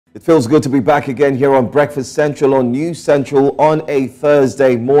It feels good to be back again here on Breakfast Central, on News Central, on a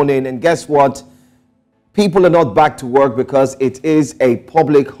Thursday morning. And guess what? People are not back to work because it is a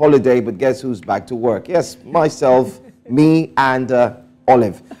public holiday, but guess who's back to work? Yes, myself, me, and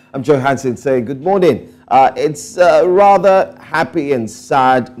Olive. I'm Joe Hanson saying good morning. It's a rather happy and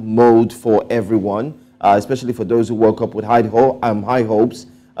sad mode for everyone, especially for those who woke up with high hopes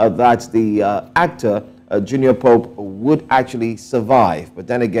that the actor Junior Pope would actually survive. But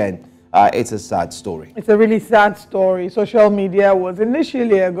then again, it's a sad story. It's a really sad story. Social media was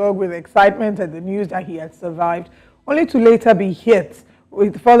initially agog with excitement at the news that he had survived, only to later be hit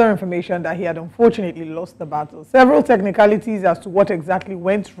with further information that he had unfortunately lost the battle. Several technicalities as to what exactly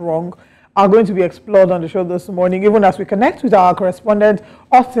went wrong are going to be explored on the show this morning, even as we connect with our correspondent,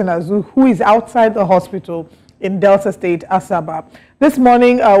 Austin Azu, who is outside the hospital in Delta State, Asaba. This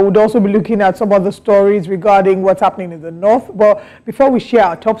morning, we'll also be looking at some of the stories regarding what's happening in the north. But before we share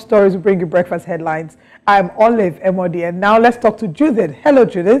our top stories, we bring you breakfast headlines. I'm Olive Emodi, and now let's talk to Judith. Hello,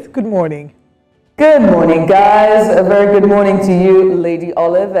 Judith. Good morning. Good morning, guys. A very good morning to you, Lady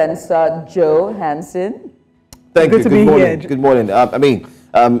Olive and Sir Joe Hanson. Thank you. Good morning. Good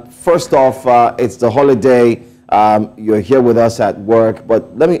morning. First off, it's the holiday. You're here with us at work.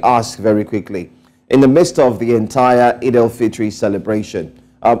 But let me ask very quickly. In the midst of the entire Eid al-Fitr celebration,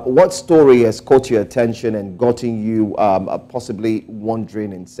 what story has caught your attention and gotten you possibly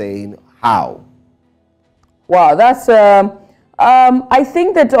wondering and saying how? Wow, that's, I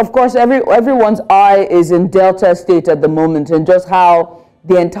think that, of course, everyone's eye is in Delta State at the moment, and just how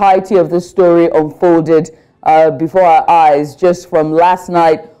the entirety of the story unfolded before our eyes, just from last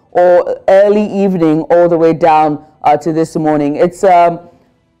night or early evening all the way down to this morning. It's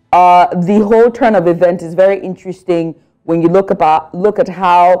the whole turn of event is very interesting when you look at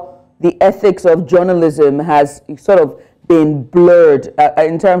how the ethics of journalism has sort of been blurred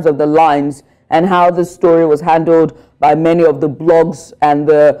in terms of the lines, and how the story was handled by many of the blogs and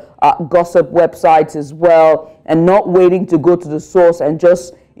the gossip websites as well, and not waiting to go to the source, and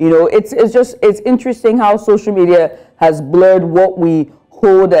just, you know, it's interesting how social media has blurred what we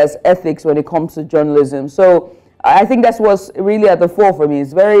hold as ethics when it comes to journalism. So I think that's what's really at the fore for me.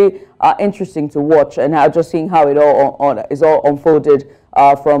 It's very interesting to watch, and just seeing how it all is all unfolded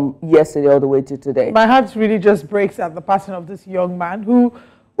from yesterday all the way to today. My heart really just breaks at the passing of this young man who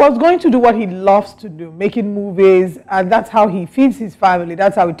was going to do what he loves to do, making movies, and that's how he feeds his family.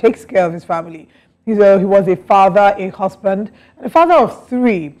 That's how he takes care of his family. He was a father, a husband, and a father of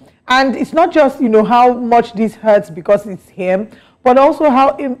 3. And it's not just, you know, how much this hurts because it's him, but also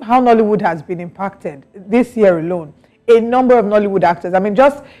how Nollywood has been impacted this year alone. A number of Nollywood actors. I mean,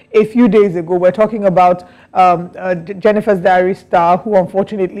 just a few days ago, we're talking about Jennifer's Diary star, who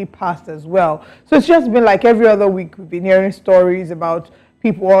unfortunately passed as well. So it's just been like every other week, we've been hearing stories about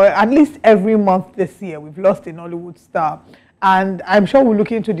people, or at least every month this year, we've lost a Nollywood star. And I'm sure we'll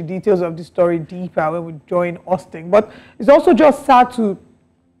look into the details of the story deeper when we join Austin. But it's also just sad to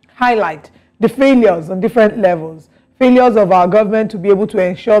highlight the failures on different levels. Failures of our government to be able to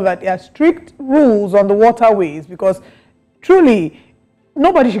ensure that there are strict rules on the waterways, because truly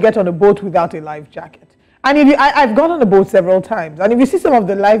nobody should get on a boat without a life jacket. And if I've gone on a boat several times, and if you see some of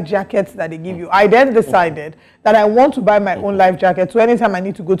the life jackets that they give you, I then decided that I want to buy my own life jacket. So anytime I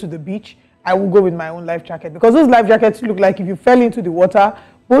need to go to the beach, I will go with my own life jacket, because those life jackets look like if you fell into the water,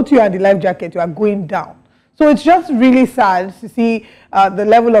 both you and the life jacket, you are going down. So it's just really sad to see the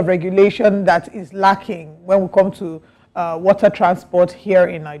level of regulation that is lacking when we come to water transport here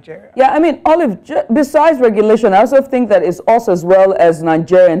in Nigeria. Yeah, I mean, Olive, besides regulation, I also think that it's us as well as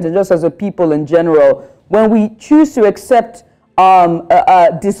Nigerians, and just as a people in general, when we choose to accept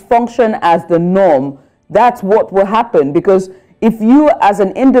dysfunction as the norm, that's what will happen. Because if you as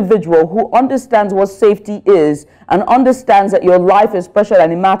an individual who understands what safety is and understands that your life is special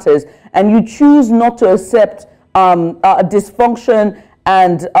and it matters, and you choose not to accept dysfunction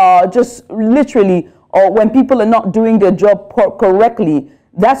and just literally, or when people are not doing their job correctly,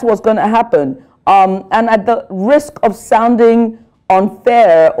 that's what's going to happen. And at the risk of sounding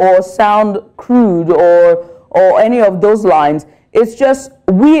unfair or sound crude or any of those lines, it's just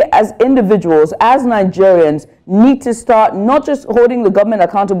we as individuals, as Nigerians, need to start not just holding the government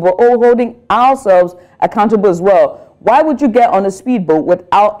accountable, but holding ourselves accountable as well. Why would you get on a speedboat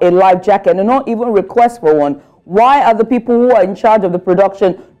without a life jacket and not even request for one? Why are the people who are in charge of the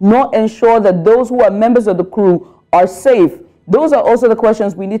production not ensure that those who are members of the crew are safe? Those are also the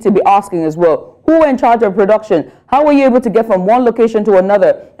questions we need to be asking as well. Who are in charge of production? How were you able to get from one location to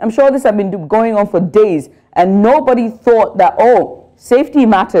another? I'm sure this has been going on for days, and nobody thought that, oh, safety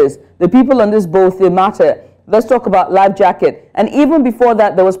matters. The people on this boat, they matter. Let's talk about life jacket. And even before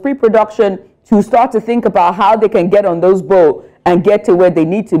that, there was pre-production to start to think about how they can get on those boats and get to where they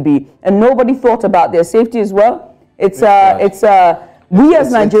need to be. And nobody thought about their safety as well. We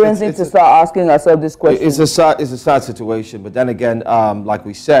as Nigerians need to start asking ourselves this question. It's a sad situation, but then again, like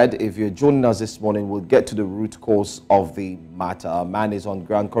we said, if you're joining us this morning, we'll get to the root cause of the matter. A man is on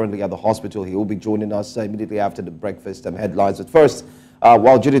ground currently at the hospital. He will be joining us immediately after the breakfast headlines. But first,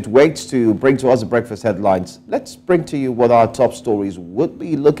 while Judith waits to bring to us the breakfast headlines, let's bring to you what our top stories would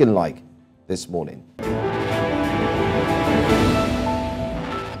be looking like this morning.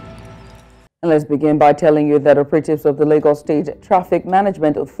 And let's begin by telling you that operatives of the Lagos State Traffic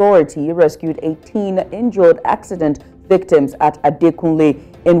Management Authority rescued 18 injured accident victims at Adekunle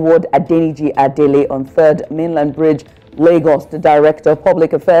in Ward Adeniji Adele on 3rd Mainland Bridge, Lagos. The Director of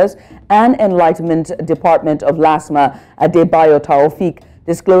Public Affairs and Enlightenment Department of LASMA, Adebayo Taofik,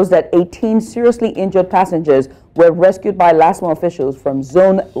 disclosed that 18 seriously injured passengers were rescued by LASMA officials from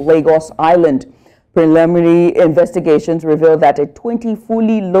Zone Lagos Island. Preliminary investigations revealed that a 20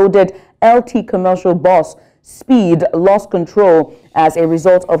 fully loaded LT commercial bus Speed lost control as a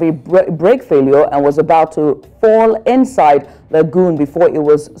result of a brake failure and was about to fall inside Lagoon before it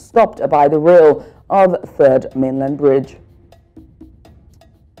was stopped by the rail of 3rd Mainland Bridge.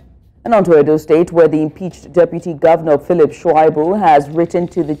 And on to Edo State, where the impeached Deputy Governor Philip Shuaibu has written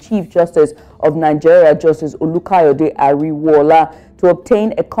to the Chief Justice of Nigeria, Justice Olukayode Ariwola, to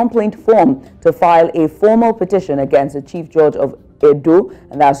obtain a complaint form to file a formal petition against the Chief Judge of Edo,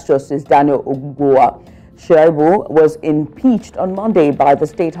 and that's Justice Daniel Ogboa. Shuaibu was impeached on Monday by the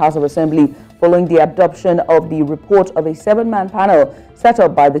State House of Assembly following the adoption of the report of a 7-man panel set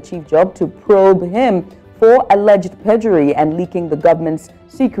up by the Chief Judge to probe him for alleged perjury and leaking the government's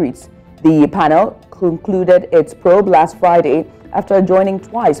secrets. The panel concluded its probe last Friday after adjourning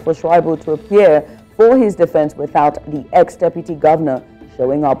twice for Shuaibu to appear for his defense without the ex-deputy governor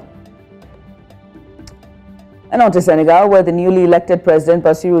showing up. And on to Senegal, where the newly elected President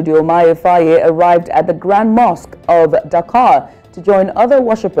Bassirou Diomaye Faye arrived at the Grand Mosque of Dakar to join other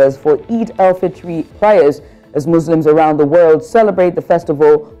worshippers for Eid al-Fitr prayers as Muslims around the world celebrate the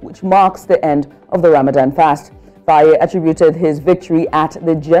festival, which marks the end of the Ramadan fast. Faye attributed his victory at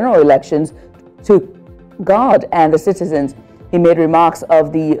the general elections to God and the citizens. He made remarks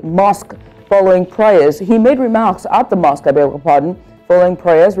of the mosque following prayers. He made remarks at the mosque, I beg your pardon, following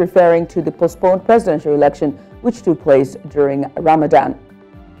prayers referring to the postponed presidential election which took place during Ramadan.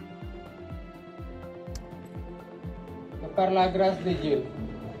 Par la grâce de Dieu,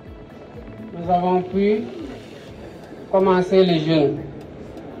 nous avons pu commencer les jeunes,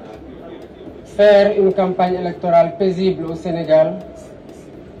 faire une campagne électorale paisible au Sénégal,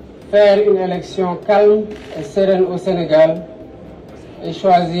 faire une élection calme et sereine au Sénégal et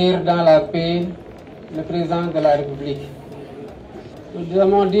choisir dans la paix le président de la République. Nous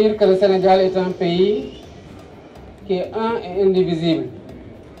devons dire que le Sénégal est un pays qui est un et indivisible.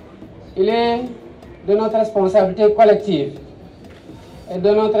 Il est de notre responsabilité collective et de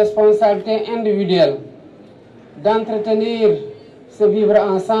notre responsabilité individuelle d'entretenir ce vivre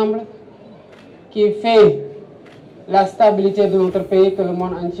ensemble qui fait la stabilité de notre pays que le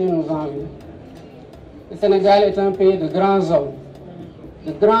monde entier nous envie. Le Sénégal est un pays de grands hommes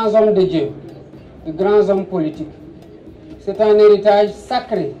de Dieu, de grands hommes politiques. C'est un héritage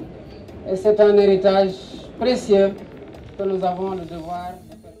sacré et c'est un héritage précieux que nous avons le devoir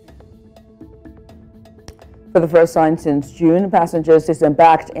de perpétuer. For the first time since June, passengers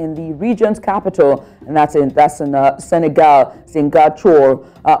disembarked in the region's capital, and that's in Senegal, Ziguinchor,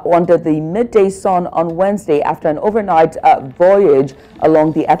 under the midday sun on Wednesday after an overnight voyage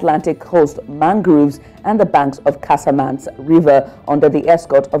along the Atlantic coast mangroves and the banks of Casamance River under the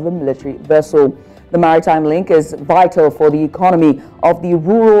escort of a military vessel. The maritime link is vital for the economy of the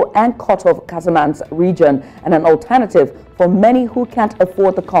rural and cut-off Casamance region and an alternative for many who can't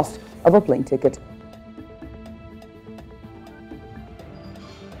afford the cost of a plane ticket.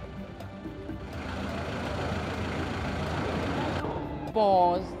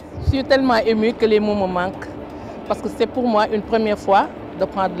 Bon, je suis tellement émue que les mots me manquent parce que c'est pour moi une première fois de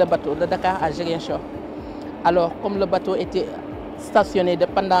prendre le bateau de Dakar à Ziguinchor. Alors, comme le bateau était stationné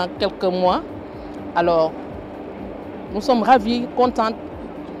pendant quelques mois, alors nous sommes ravis, contents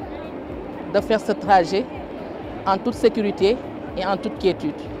de faire ce trajet en toute sécurité et en toute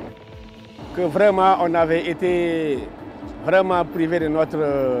quiétude. Que vraiment on avait été vraiment privés de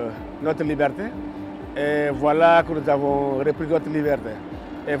notre liberté. Et voilà que nous avons repris notre liberté.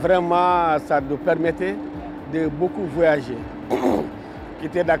 Et vraiment, ça nous permettait de beaucoup voyager.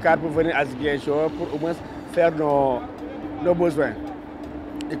 Quitter Dakar pour venir à Ziguinchor pour au moins faire nos besoins,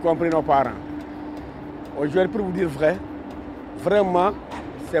 y compris nos parents. Aujourd'hui, pour vous dire vrai, vraiment,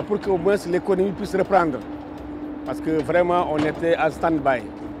 c'est pour qu'au moins l'économie puisse reprendre. Parce que vraiment, on était à stand-by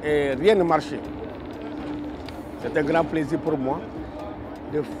et rien ne marchait. C'est un grand plaisir pour moi,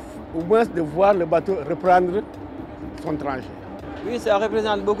 au moins de voir le bateau reprendre son trajet. Oui, ça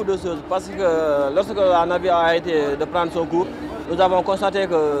représente beaucoup de choses parce que lorsque la navire a arrêté de prendre son cours, nous avons constaté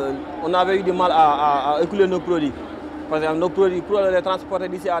qu'on avait eu du mal à écouler nos produits. Par exemple, nos produits, pour les transporter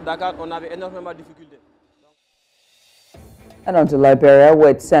d'ici à Dakar, on avait énormément de difficultés. And on to Liberia,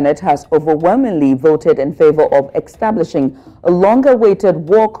 where its Senate has overwhelmingly voted in favor of establishing a longer-awaited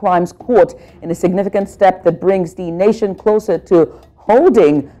war crimes court in a significant step that brings the nation closer to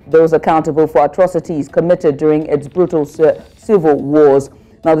holding those accountable for atrocities committed during its brutal civil wars.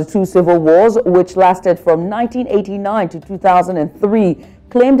 Now, the two civil wars, which lasted from 1989 to 2003,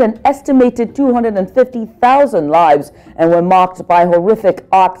 claimed an estimated 250,000 lives and were marked by horrific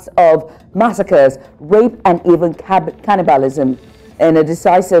acts of massacres, rape, and even cannibalism. In a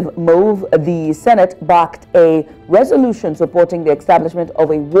decisive move, the Senate backed a resolution supporting the establishment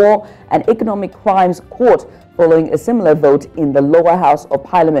of a war and economic crimes court following a similar vote in the lower house of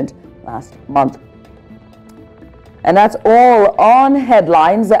parliament last month. And that's all on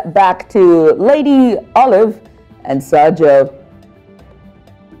headlines. Back to Lady Olive and Sergio.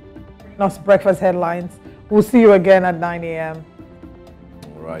 That's breakfast headlines. We'll see you again at 9 a.m.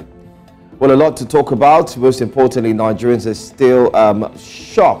 All right. Well, a lot to talk about. Most importantly, Nigerians are still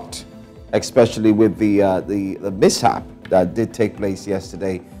shocked, especially with the mishap that did take place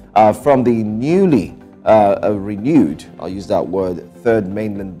yesterday from the newly renewed, I'll use that word, Third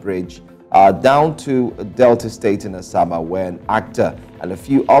Mainland Bridge down to Delta State in Asaba, where an actor and a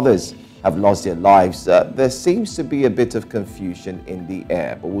few others have lost their lives. There seems to be a bit of confusion in the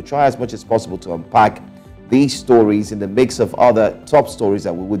air, but we'll try as much as possible to unpack these stories in the mix of other top stories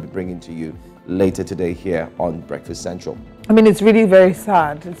that we will be bringing to you later today here on Breakfast Central. I mean, it's really very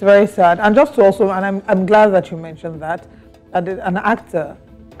sad. It's very sad. And just to also, and I'm glad that you mentioned that an actor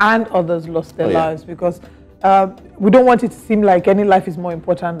and others lost their lives, because we don't want it to seem like any life is more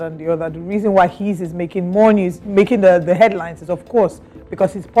important than the other. The reason why his is making more news, making the headlines, is of course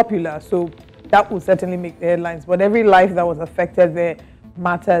because he's popular. So that will certainly make the headlines. But every life that was affected there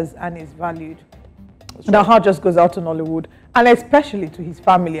matters and is valued. Now, heart just goes out to Nollywood, and especially to his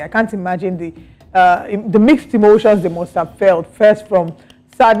family. I can't imagine the mixed emotions they must have felt. First, from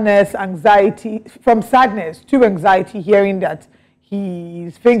sadness, anxiety, from sadness to anxiety, hearing that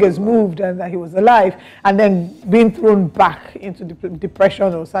his fingers moved and that he was alive, and then being thrown back into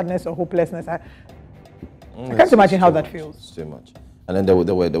depression or sadness or hopelessness. I can't imagine how that feels. It's too much. And then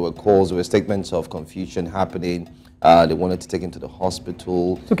there were calls, there were statements of confusion happening. They wanted to take him to the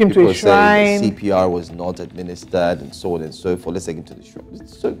hospital. Took him to a shrine. CPR was not administered, and so on and so forth. Let's take him to the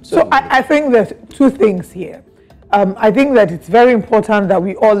shrine. So I think there's two things here. I think that it's very important that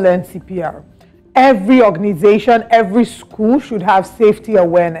we all learn CPR. Every organization, every school should have safety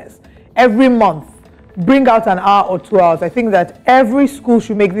awareness. Every month, bring out an hour or 2 hours. I think that every school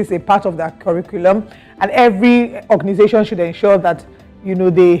should make this a part of their curriculum, and every organization should ensure that, you know,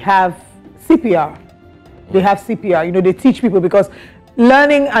 they have CPR. They have CPR, you know, they teach people, because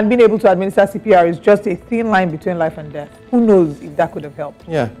learning and being able to administer CPR is just a thin line between life and death. Who knows if that could have helped?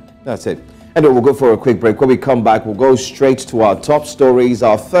 Yeah, that's it. And we'll go for a quick break. When we come back, we'll go straight to our top stories.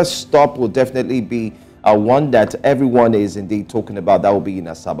 Our first stop will definitely be one that everyone is indeed talking about. That will be in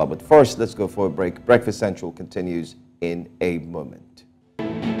Asaba. But first, let's go for a break. Breakfast Central continues in a moment.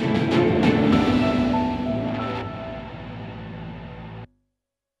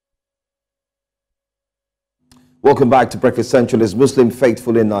 Welcome back to Breakfast Central. As Muslim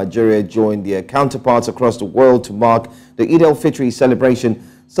faithful in Nigeria join their counterparts across the world to mark the Eid al-Fitr celebration,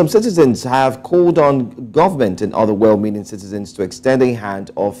 some citizens have called on government and other well-meaning citizens to extend a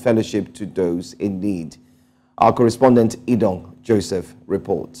hand of fellowship to those in need. Our correspondent Idong Joseph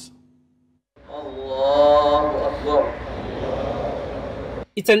reports.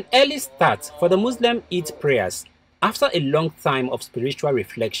 It's an early start for the Muslim Eid prayers after a long time of spiritual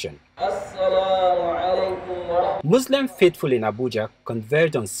reflection. Muslim faithful in Abuja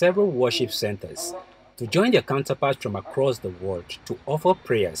converged on several worship centers to join their counterparts from across the world to offer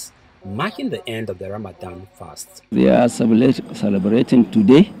prayers, marking the end of the Ramadan fast. They are celebrating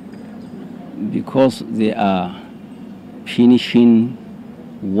today because they are finishing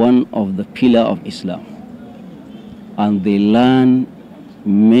one of the pillars of Islam, and they learn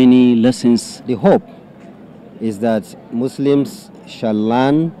many lessons. The hope is that Muslims shall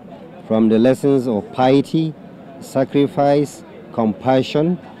learn from the lessons of piety, sacrifice,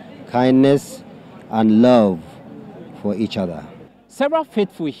 compassion, kindness, and love for each other. Several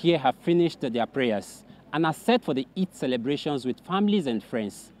faithful here have finished their prayers and are set for the Eid celebrations with families and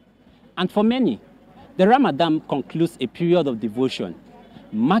friends. And for many, the Ramadan concludes a period of devotion,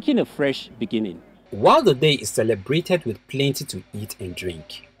 marking a fresh beginning. While the day is celebrated with plenty to eat and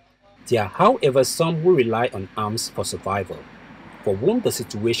drink, there are, however, some who rely on alms for survival, for whom the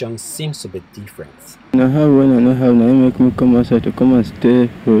situation seems to be different. I have one and I have now make me come outside to come and stay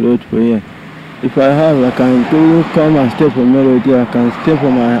for a lot for here. If I have, I can come and stay for Melody. I can stay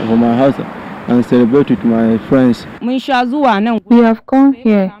for my house and celebrate with my friends. We have come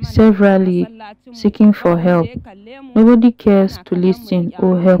here severally seeking for help. Nobody cares to listen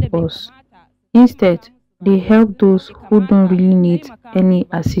or help us. Instead, they help those who don't really need any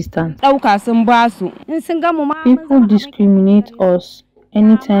assistance. People discriminate us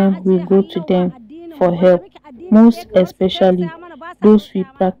anytime we go to them for help, most especially those we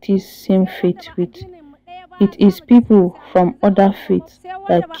practice same faith with. It is people from other faiths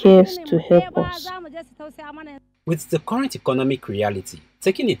that cares to help us. With the current economic reality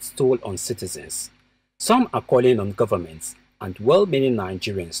taking its toll on citizens, some are calling on governments and well-meaning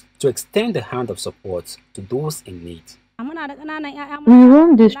Nigerians to extend the hand of support to those in need. We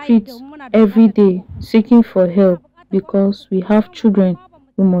roam the streets every day seeking for help because we have children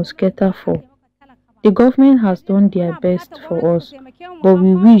we must cater for. The government has done their best for us, but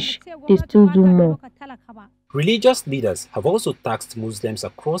we wish they still do more. Religious leaders have also tasked Muslims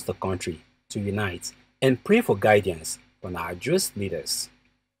across the country to unite and pray for guidance from our Jewish leaders.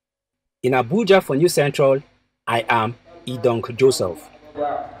 In Abuja for New Central, I am Idonk Joseph.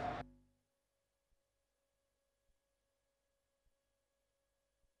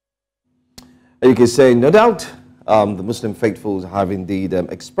 You can say, no doubt, the Muslim faithfuls have indeed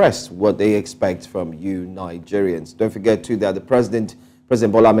expressed what they expect from you Nigerians. Don't forget too that the President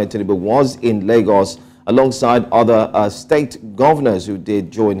Bola Ahmed Tinubu was in Lagos alongside other state governors who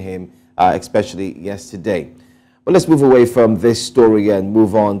did join him, especially yesterday. But let's move away from this story and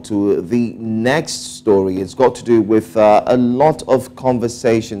move on to the next story. It's got to do with a lot of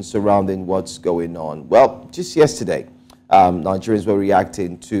conversation surrounding what's going on. Well, just yesterday, Nigerians were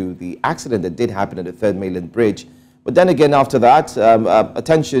reacting to the accident that did happen at the Third Mainland Bridge. But then again, after that,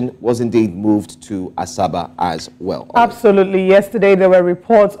 attention was indeed moved to Asaba as well. Absolutely. Yesterday, there were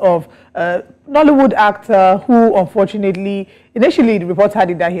reports of Nollywood actor who, unfortunately, initially the reports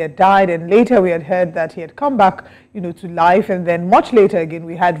had it that he had died, and later we had heard that he had come back, to life, and then much later again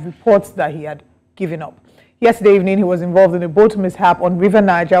we had reports that he had given up. Yesterday evening, he was involved in a boat mishap on River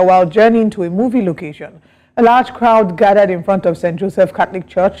Niger while journeying to a movie location. A large crowd gathered in front of St. Joseph Catholic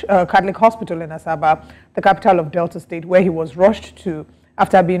Hospital in Asaba, the capital of Delta State, where he was rushed to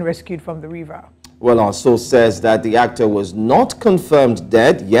after being rescued from the river. Well, our source says that the actor was not confirmed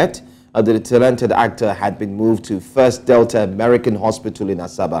dead yet. The talented actor had been moved to First Delta American Hospital in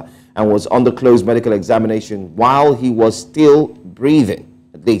Asaba and was under close medical examination while he was still breathing.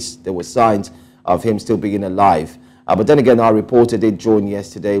 At least there were signs of him still being alive. But then again, our reporter did join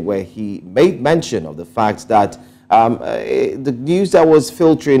yesterday where he made mention of the fact that the news that was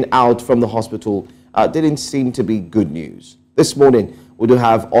filtering out from the hospital didn't seem to be good news. This morning, we do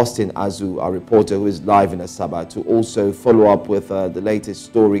have Austin Azu, our reporter who is live in Asaba, to also follow up with the latest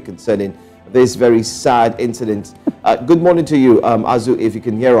story concerning this very sad incident. Good morning to you, Azu, if you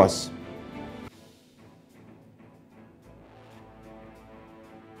can hear us.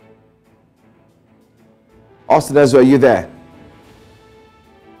 Austin Azu, are you there?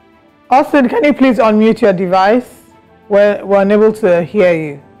 Austin, can you please unmute your device? We're unable to hear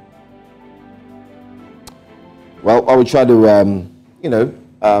you. Well, I will try to,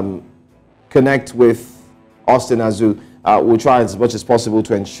 connect with Austin Azu. We'll try as much as possible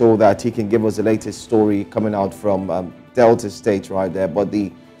to ensure that he can give us the latest story coming out from Delta State right there. But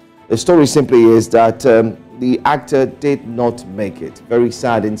the story simply is that the actor did not make it. Very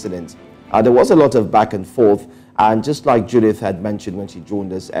sad incident. There was a lot of back and forth. And just like Judith had mentioned when she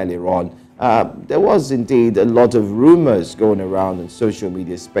joined us earlier on, there was indeed a lot of rumors going around in social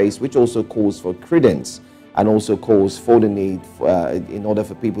media space, which also calls for credence and also calls for the need in order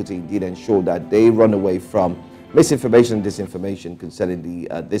for people to indeed ensure that they run away from misinformation and disinformation concerning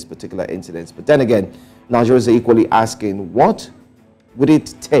this particular incident. But then again, Nigerians are equally asking, what would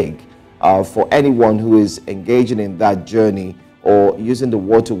it take for anyone who is engaging in that journey or using the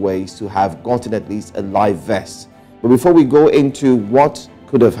waterways to have gotten at least a life vest? But before we go into what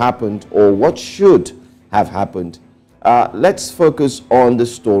could have happened or what should have happened, let's focus on the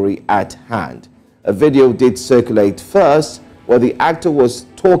story at hand. A video did circulate first where the actor was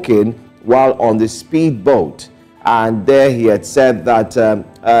talking while on the speedboat, and there he had said that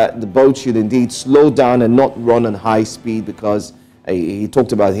the boat should indeed slow down and not run on high speed because He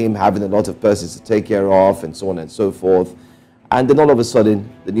talked about him having a lot of persons to take care of and so on and so forth. And then all of a sudden,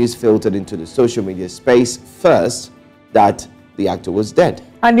 the news filtered into the social media space first that the actor was dead.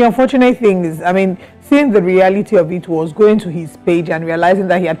 And the unfortunate thing is, I mean, seeing the reality of it was going to his page and realizing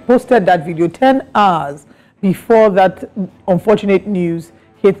that he had posted that video 10 hours before that unfortunate news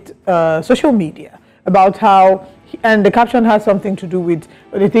hit social media about how, and the caption has something to do with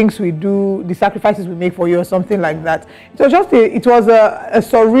the things we do, the sacrifices we make for you or something like that. It was just it was a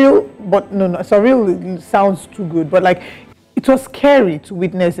surreal, but no, surreal sounds too good, but like it was scary to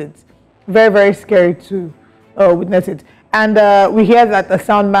witness it. Very, very scary to witness it. And we hear that the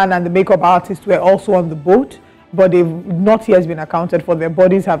sound man and the makeup artist were also on the boat, but they've not yet been accounted for. Their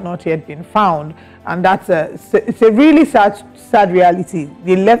bodies have not yet been found. And that's it's a really sad reality.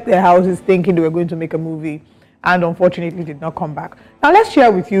 They left their houses thinking they were going to make a movie and unfortunately did not come back. Now let's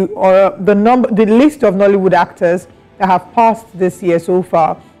share with you the list of Nollywood actors that have passed this year so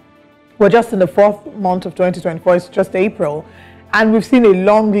far. We're just in the 4th month of 2024, it's just April. And we've seen a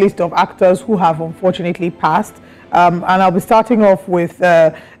long list of actors who have unfortunately passed. And I'll be starting off with,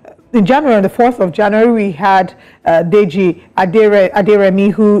 in January, on the 4th of January, we had Deji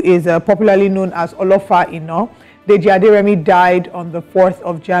Aderemi, who is popularly known as Olofa Ino. Deji Aderemi died on the 4th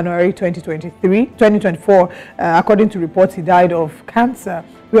of January 2024. According to reports, he died of cancer.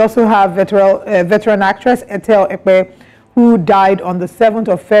 We also have veteran actress Etel Ekpe, who died on the 7th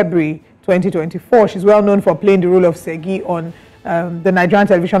of February 2024. She's well known for playing the role of Segi on the Nigerian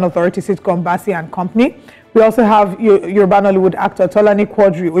Television Authority sitcom Basi and Company. We also have Yoruba Nollywood actor Tolani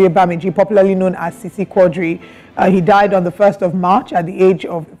Quadri Oyebamiji, popularly known as Sisi Quadri. He died on the 1st of March at the age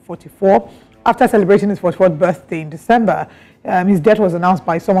of 44 after celebrating his 44th birthday in December. His death was announced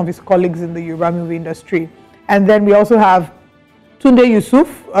by some of his colleagues in the Yoruba movie industry. And then we also have Tunde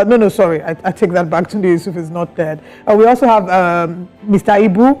Yusuf. I take that back. Tunde Yusuf is not dead. We also have Mr.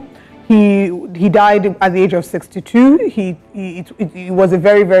 Ibu. He died at the age of 62. It was a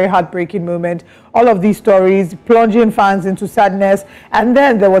very, very heartbreaking moment. All of these stories plunging fans into sadness. And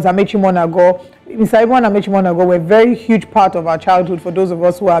then there was Amechi Monago. Mr. Ibu and Amechi Monago were a very huge part of our childhood for those of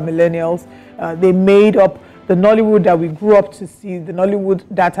us who are millennials. They made up the Nollywood that we grew up to see, the Nollywood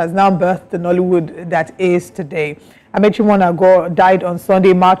that has now birthed the Nollywood that is today. Amechi Monago died on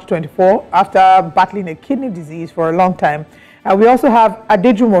Sunday, March 24, after battling a kidney disease for a long time. We also have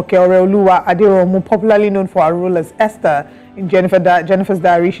Adejumoke Oreoluwa Aderomu, popularly known for her role as Esther in Jennifer's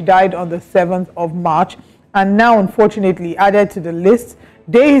Diary. She died on the 7th of March, and now, unfortunately, added to the list,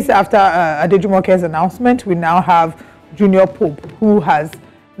 days after Adejumoke's announcement, we now have Junior Pope, who has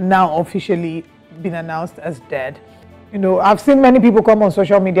now officially been announced as dead. You know, I've seen many people come on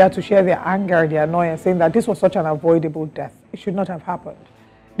social media to share their anger, their annoyance, saying that this was such an avoidable death. It should not have happened.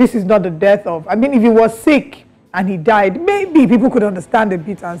 This is not the death of, I mean, if he was sick and he died, maybe people could understand a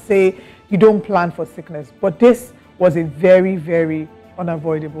bit and say, you don't plan for sickness. But this was a very, very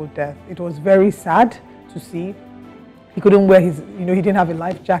unavoidable death. It was very sad to see. He couldn't wear his, he didn't have a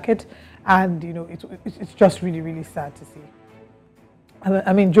life jacket. And, it's just really, really sad to see.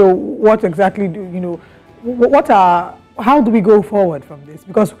 I mean, Joe, what exactly how do we go forward from this?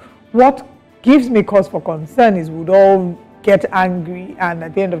 Because what gives me cause for concern is we'd all get angry and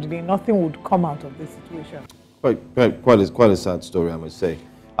at the end of the day, nothing would come out of this situation. Quite a sad story, I must say.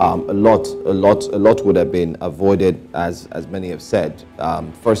 A lot would have been avoided, as many have said.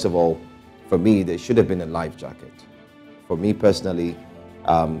 First of all, for me, there should have been a life jacket. For me personally,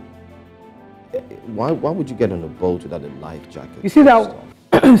 why would you get on a boat without a life jacket? You see that?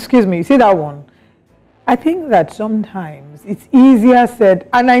 Excuse me. You see that one? I think that sometimes it's easier said,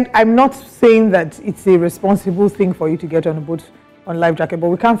 and I'm not saying that it's a responsible thing for you to get on a boat on life jacket, but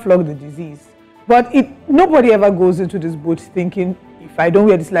we can't flog the disease. But nobody ever goes into this boat thinking, if I don't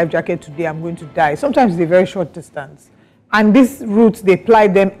wear this life jacket today, I'm going to die. Sometimes it's a very short distance. And these routes, they ply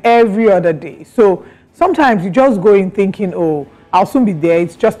them every other day. So sometimes you just go in thinking, oh, I'll soon be there.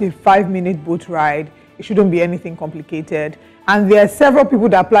 It's just a 5-minute boat ride. It shouldn't be anything complicated. And there are several people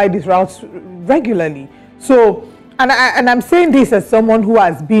that apply these routes regularly. So, and I'm saying this as someone who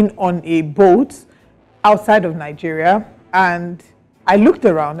has been on a boat outside of Nigeria, and I looked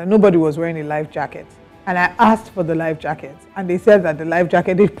around and nobody was wearing a life jacket. And I asked for the life jackets, and they said that the life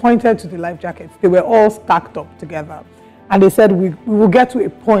jacket, they pointed to the life jackets. They were all stacked up together. And they said, we will get to a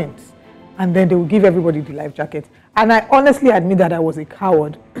point, and then they will give everybody the life jacket. And I honestly admit that I was a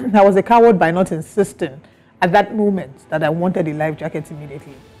coward. I was a coward by not insisting at that moment that I wanted a life jacket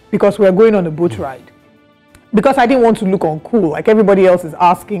immediately, because we were going on a boat ride. Because I didn't want to look uncool, like everybody else is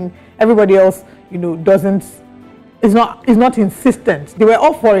asking. Everybody else, is not insistent. They were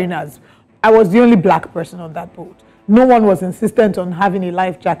all foreigners. I was the only black person on that boat. no one was insistent on having a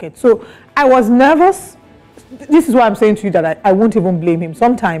life jacket. So I was nervous. This is why I'm saying to you that I won't even blame him.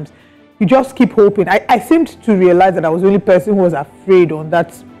 Sometimes you just keep hoping. I seemed to realize that I was the only person who was afraid on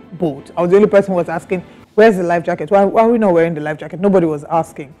that boat. I was the only person who was asking, where's the life jacket? Why are we not wearing the life jacket? Nobody was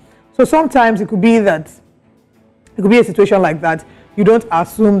asking. So sometimes it could be a situation like that. You don't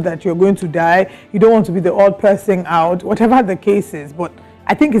assume that you're going to die. You don't want to be the odd person out, whatever the case is. But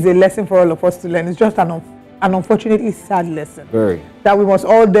I think it's a lesson for all of us to learn. It's just an unfortunately sad lesson. Very. That we must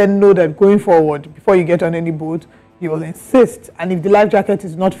all then know that going forward, before you get on any boat, you will insist. And if the life jacket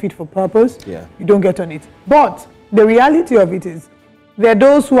is not fit for purpose, you don't get on it. But the reality of it is, there are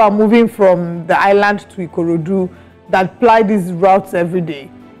those who are moving from the island to Ikorodu that ply these routes every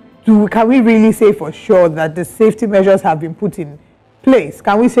day. Can we really say for sure that the safety measures have been put in place?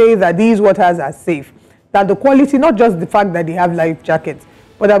 Can we say that these waters are safe? That the quality, not just the fact that they have life jackets,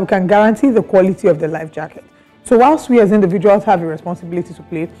 but that we can guarantee the quality of the life jacket. So whilst we as individuals have a responsibility to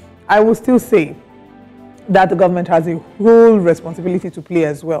play, I will still say that the government has a whole responsibility to play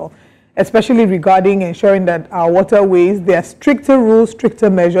as well, especially regarding ensuring that our waterways, there are stricter rules, stricter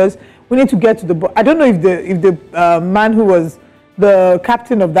measures. We need to get to the... I don't know if the man who was the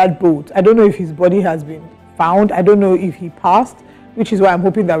captain of that boat, I don't know if his body has been found. I don't know if he passed, which is why I'm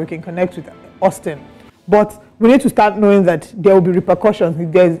hoping that we can connect with Austin. But we need to start knowing that there will be repercussions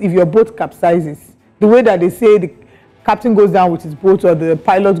if your boat capsizes. The way that they say the captain goes down with his boat or the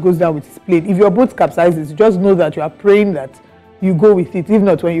pilot goes down with his plane, if your boat capsizes, just know that you are praying that you go with it. If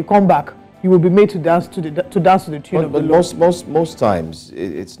not, when you come back, you will be made to dance to the tune of the Lord. Most times,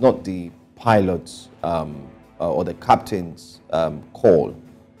 it's not the pilot's or the captain's call.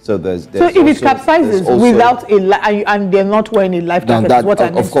 So there's so if it capsizes without and they're not wearing a life jacket, that's what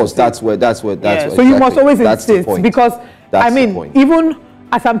I mean. Of course, that's where. So exactly, you must always insist, because I mean, even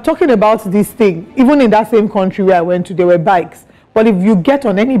as I'm talking about this thing, even in that same country where I went to, there were bikes. But if you get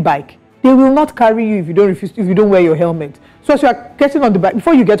on any bike, they will not carry you if you don't wear your helmet. So as you are getting on the bike,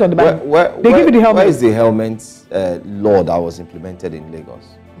 before you get on the bike, they give you the helmet. Where is the helmet law that was implemented in Lagos?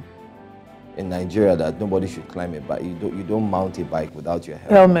 In Nigeria, that nobody should climb a bike. You don't mount a bike without your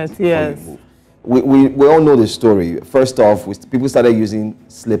helmet. Yes. We all know the story. First off, people started using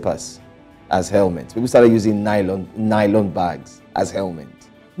slippers as helmets. People started using nylon bags as helmets.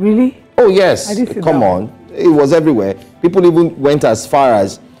 Really? Oh yes. Come on. It was everywhere. People even went as far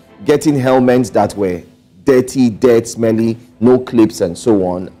as getting helmets that were dirty, dirt, smelly, no clips and so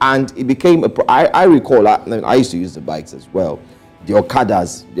on. And it became I recall, I used to use the bikes as well. The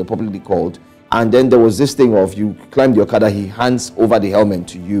Okadas, they're popularly called. And then there was this thing of you climb the Okada, he hands over the helmet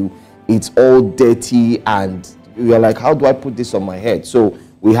to you. It's all dirty and you're like, how do I put this on my head? So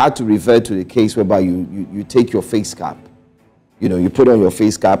we had to revert to the case whereby you take your face cap. You know, you put on your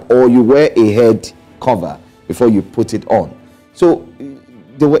face cap or you wear a head cover before you put it on. So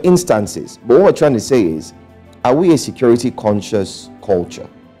there were instances. But what we're trying to say is, are we a security conscious culture?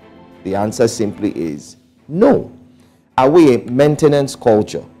 The answer simply is no. Are we a maintenance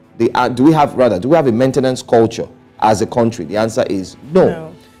culture? Do we have a maintenance culture as a country? The answer is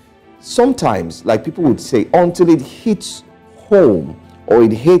no. Sometimes, like people would say, until it hits home or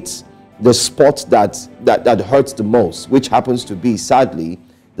it hits the spot that hurts the most, which happens to be, sadly,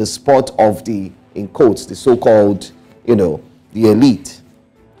 the spot of the, in quotes, the so-called, the elite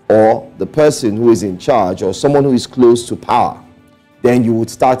or the person who is in charge or someone who is close to power, then you would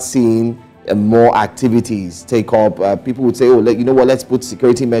start seeing more activities take up. People would say, oh, you know what, let's put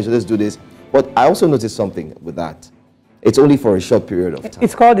security measures, let's do this. But I also noticed something with that. It's only for a short period of time.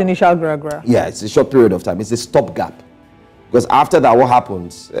 It's called initial gra-gra. Yeah, it's a short period of time. It's a stopgap. Because after that, what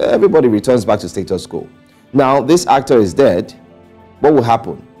happens? Everybody returns back to status quo. Now, this actor is dead. What will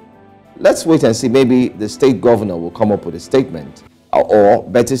happen? Let's wait and see. Maybe the state governor will come up with a statement. Or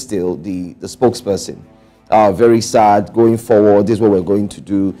better still, the spokesperson. Very sad, going forward, this is what we're going to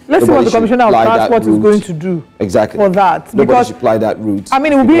do. Let's see what the Commissioner of Transport is going to do for that. Nobody should apply that route. I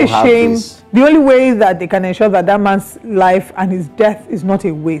mean, it would be a shame. The only way that they can ensure that that man's life and his death is not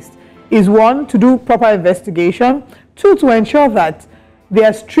a waste is, one, to do proper investigation, two, to ensure that there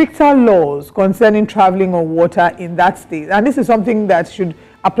are stricter laws concerning traveling on water in that state. And this is something that should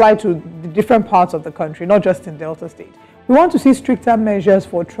apply to the different parts of the country, not just in Delta State. We want to see stricter measures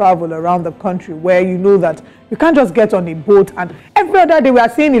for travel around the country where you know that you can't just get on a boat and every other day we are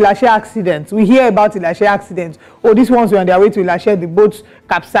seeing Ilashe accidents. We hear about Ilashe accidents. Oh, these ones were on their way to Ilashe, the boats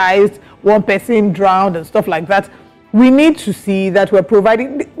capsized, one person drowned and stuff like that. We need to see that we're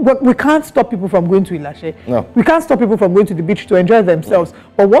providing, we can't stop people from going to Ilashe. No. We can't stop people from going to the beach to enjoy themselves. No.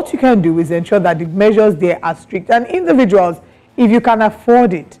 But what you can do is ensure that the measures there are strict. And individuals, if you can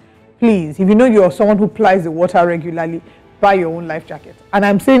afford it, please, if you know you're someone who plies the water regularly, buy your own life jacket. And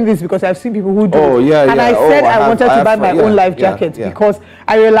I'm saying this because I've seen people who do it. Yeah, and I said I wanted to buy my own life jacket because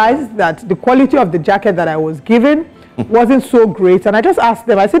I realized that the quality of the jacket that I was given wasn't so great. And I just asked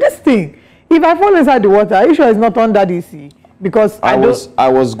them, I said, this thing, if I fall inside the water, are you sure it's not under the sea? Because I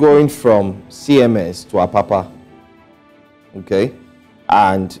was going from CMS to Apapa, okay?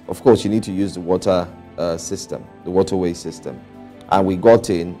 And of course, you need to use the water system, the waterway system. And we got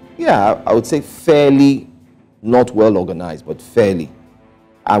in, I would say fairly, not well organized, but fairly.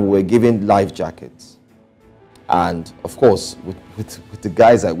 And we were given life jackets. And of course, with the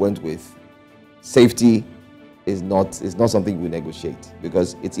guys I went with, safety is not something we negotiate,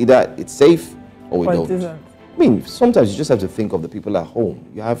 because it's either it's safe or we don't. I mean, sometimes you just have to think of the people at home.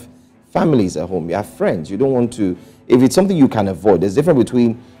 You have families at home, you have friends. You don't want to, if it's something you can avoid, there's a difference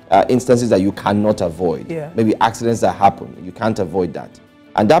between instances that you cannot avoid. Maybe accidents that happen, you can't avoid that.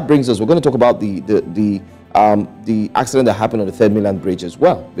 And that brings us, we're going to talk about the accident that happened on the 3rd Mainland Bridge as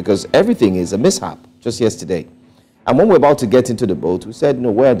well, because everything is a mishap just yesterday. And when we're about to get into the boat, we said,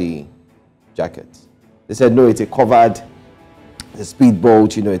 no, where are the jackets? They said, no, it's a covered, the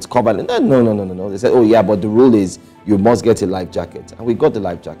speedboat, you know, it's covered. No. They said, oh yeah, but the rule is you must get a life jacket. And we got the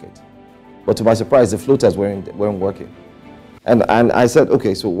life jacket. But to my surprise, the floaters weren't working. And I said,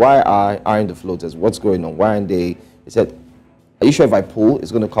 okay, so why aren't the floaters? What's going on? Why aren't they? They said, are you sure if I pull,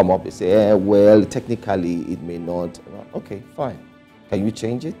 it's going to come up? They say, well, technically, it may not. Okay, fine. Can you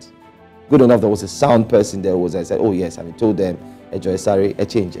change it? Good enough, there was a sound person there. I said, oh, yes. And I told them, Ejoy, sorry,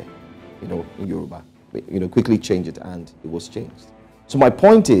 change it. You know, in Yoruba. You know, quickly change it, and it was changed. So my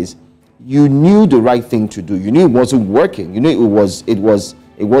point is, you knew the right thing to do. You knew it wasn't working. You knew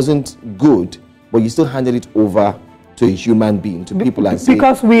it wasn't good, but you still handed it over to a human being, to people, and say,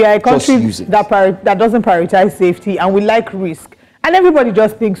 because we are a country that doesn't prioritize safety, and we like risk, and everybody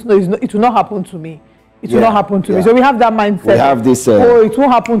just thinks, no, it will not happen to me. It will not happen to me. So we have that mindset. We have this. Oh, it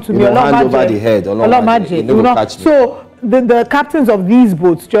won't happen to me. Hand over the head. A lot magic. So the captains of these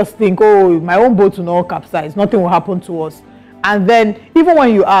boats just think, oh, my own boat will not capsize. Nothing will happen to us. And then even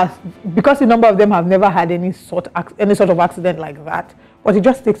when you ask, because a number of them have never had any sort of accident like that, but it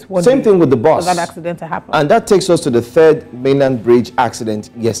just takes one. Same thing with the bus. For that accident to happen. And that takes us to the 3rd Mainland Bridge accident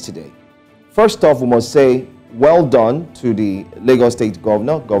yesterday. First off, we must say well done to the Lagos State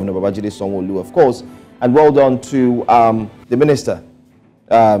Governor, Governor Babajide Sanwo-Olu, of course, and well done to the Minister,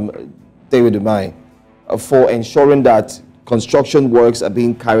 David Umahi, for ensuring that construction works are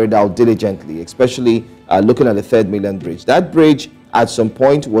being carried out diligently, especially looking at the 3rd Mainland Bridge. That bridge at some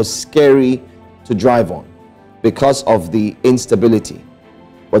point was scary to drive on because of the instability.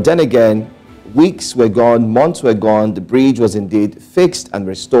 But then again, weeks were gone, months were gone, the bridge was indeed fixed and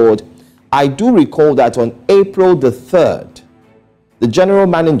restored. I do recall that on April the 3rd, the general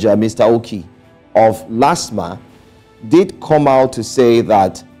manager, Mr. Oki, of LASMA, did come out to say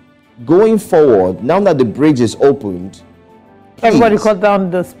that going forward, now that the bridge is opened, everybody cut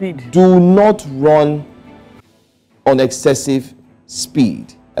down the speed. Do not run on excessive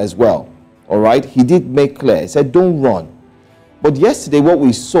speed as well. All right? He did make clear. He said, don't run. But yesterday, what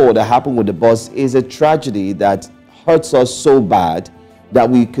we saw that happened with the bus is a tragedy that hurts us so bad that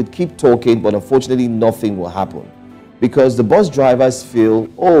we could keep talking, but unfortunately, nothing will happen. Because the bus drivers feel,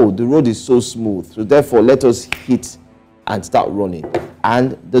 oh, the road is so smooth, so therefore, let us hit and start running.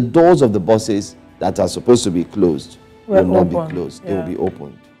 And the doors of the buses that are supposed to be closed will not be closed. They will be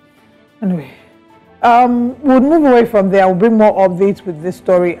opened. Anyway, we'll move away from there. We'll bring more updates with this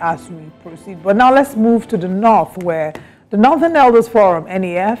story as we proceed. But now let's move to the north, where the Northern Elders Forum,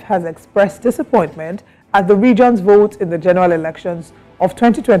 NEF, has expressed disappointment at the region's vote in the general elections of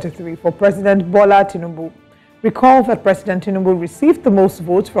 2023 for President Bola Tinubu. Recall that President Tinubu received the most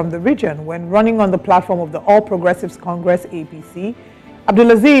votes from the region when running on the platform of the All Progressives Congress, APC.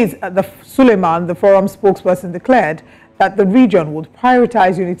 Abdulaziz Suleiman, the forum spokesperson, declared that the region would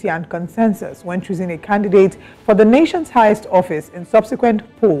prioritize unity and consensus when choosing a candidate for the nation's highest office in subsequent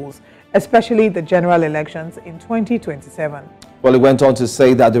polls, especially the general elections in 2027. Well, he went on to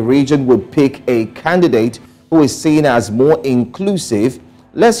say that the region would pick a candidate who is seen as more inclusive,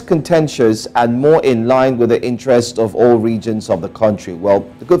 less contentious, and more in line with the interests of all regions of the country. Well,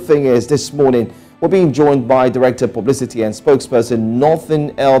 the good thing is this morning we're being joined by Director of Publicity and Spokesperson,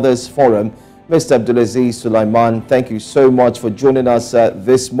 Northern Elders Forum, Mr. Abdulaziz Sulaiman. Thank you so much for joining us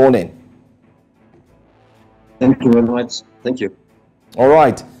this morning. Thank you very much. Thank you. All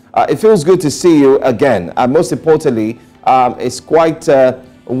right. It feels good to see you again. And most importantly, it's quite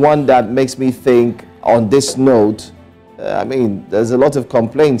one that makes me think on this note. I mean, there's a lot of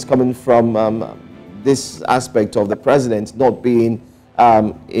complaints coming from this aspect of the president not being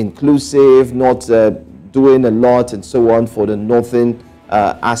inclusive, not doing a lot and so on for the northern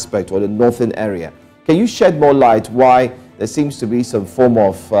aspect or the northern area. Can you shed more light why there seems to be some form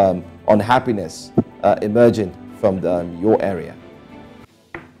of unhappiness emerging from your area?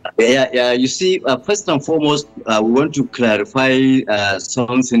 Yeah. You see, first and foremost, we want to clarify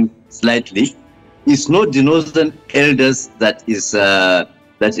something slightly. It's not the northern elders that is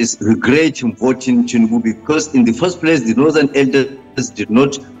regretting voting Tinubu, because in the first place, the northern elders did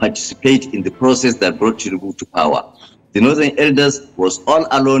not participate in the process that brought Tinubu to power. The northern elders was all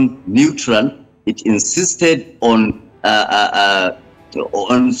alone neutral. It insisted on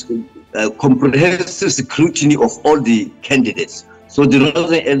comprehensive scrutiny of all the candidates. So the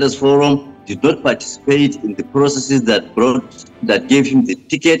Northern Elders Forum did not participate in the processes that gave him the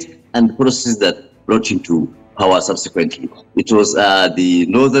ticket and the processes that brought him to power subsequently. It was the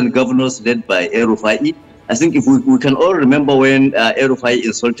Northern governors led by El-Rufai. I think if we can all remember when El-Rufai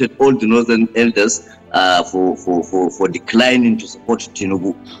insulted all the Northern elders for declining to support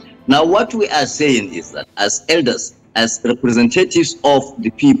Tinubu. Now, what we are saying is that as elders, as representatives of the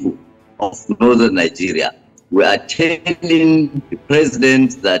people of Northern Nigeria, we are telling the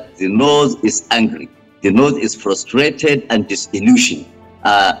president that the North is angry, the North is frustrated and disillusioned.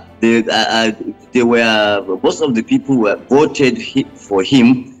 Most of the people were voted for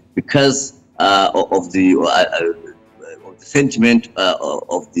him because of the sentiment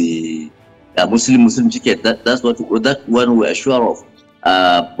of the Muslim ticket. That's what one we are sure of.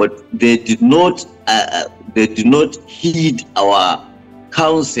 But they did not heed our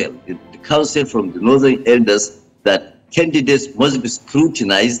counsel, the counsel from the Northern elders, that candidates must be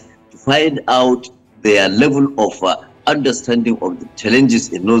scrutinized to find out their level of understanding of the challenges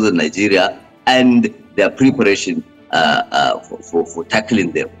in Northern Nigeria and their preparation for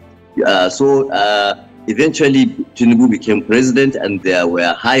tackling them. Eventually Tinubu became president, and there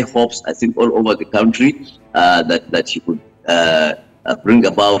were high hopes, I think, all over the country that he could bring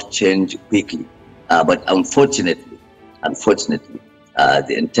about change quickly. But unfortunately,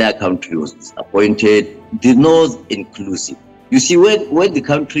 the entire country was disappointed, the North inclusive. You see, when the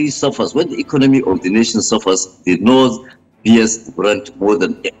country suffers, when the economy of the nation suffers, the North bears the brunt more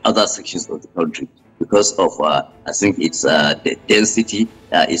than other sections of the country because of, I think, its density,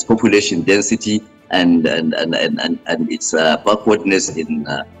 its population density, and its backwardness in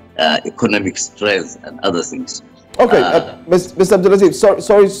economic strength and other things. Okay, Mr. Abdulaziz,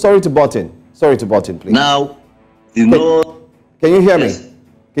 sorry to butt in. Sorry to butt in, please. Now, the North... Can you hear me?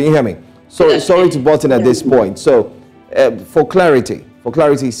 Can you hear me? Sorry to butt in at this point. So, for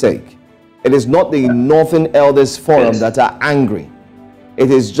clarity's sake, it is not the Northern Elders Forum that are angry. It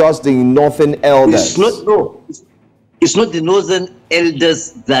is just the Northern Elders. It's not the Northern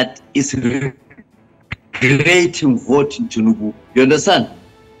Elders that is regretting voting Tinubu. You understand?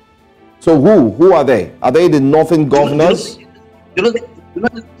 So who are they? Are they the Northern governors? The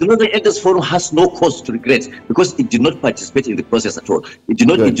Northern Elders Forum has no cause to regret because it did not participate in the process at all. It did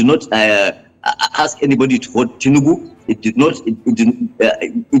not ask anybody to vote Tinubu. It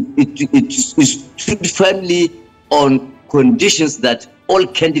stood firmly on conditions that all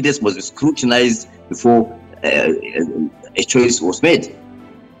candidates must be scrutinized before a choice was made.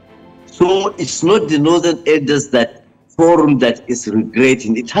 So it's not the Northern Elders Forum that is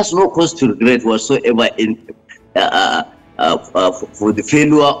regretting. It has no cause to regret whatsoever in for the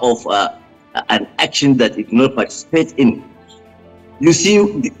failure of an action that it did not participate in. You see,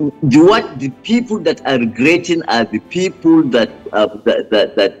 the people that are regretting are the people that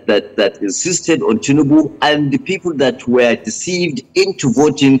insisted on Tinubu and the people that were deceived into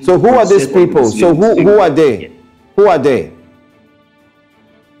voting. So who are these people? So who are they? Who are they?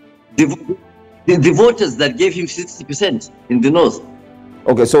 The voters that gave him 60% in the North.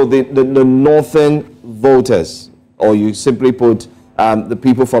 Okay, so the Northern voters, or you simply put the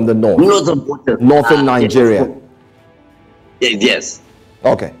people from the North. Northern voters. Northern Nigeria. Yes.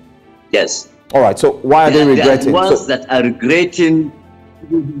 Okay. Yes. All right. So why are they regretting? The ones that are regretting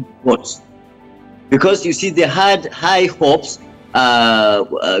votes, because you see they had high hopes.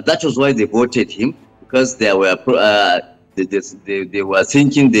 That was why they voted him, because they were they were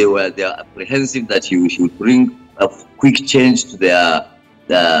thinking, they were apprehensive that he would bring a quick change to their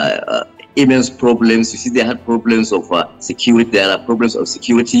immense problems. You see, they had problems of security. There are problems of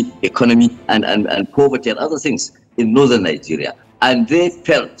security, economy, and poverty and other things in Northern Nigeria, and they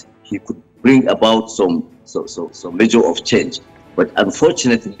felt he could bring about some measure of change. But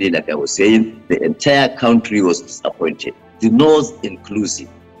unfortunately, like I was saying, the entire country was disappointed. The North inclusive.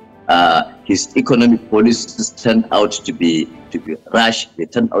 His economic policies turned out to be rash. They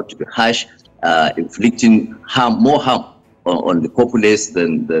turned out to be harsh, inflicting more harm on the populace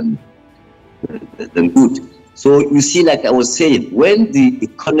than good. So you see, like I was saying, when the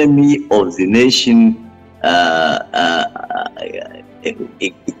economy of the nation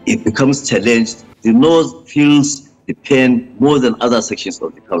it becomes challenged, the North feels the pain more than other sections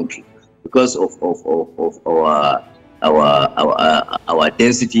of the country because of our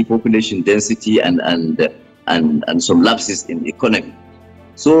density, population density, and some lapses in the economy.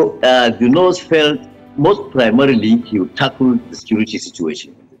 So the North felt most primarily he would tackle the security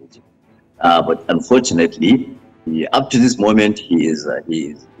situation in the region. But unfortunately, up to this moment, he's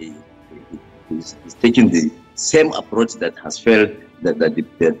taking the same approach that has failed, that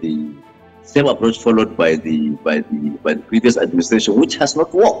the same approach followed by the previous administration, which has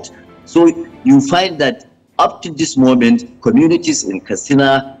not worked. So you find that up to this moment, communities in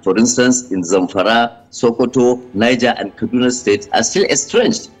Katsina, for instance, in Zamfara, Sokoto, Niger, and Kaduna states are still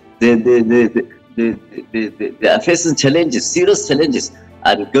estranged. They are facing challenges, serious challenges,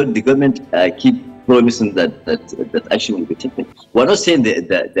 and the government keep promising that action will be taken. We're not saying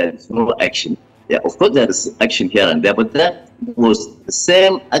that there is no action. Yeah, of course there is action here and there, but that was the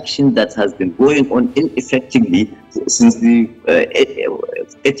same action that has been going on ineffectively since the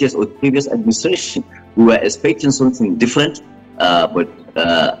 8 years of the previous administration. We were expecting something different, but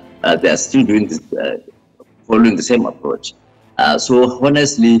they are still doing this, following the same approach. So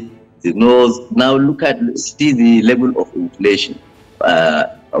honestly, the North, now see the level of inflation.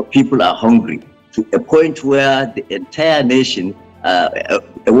 People are hungry to a point where the entire nation, a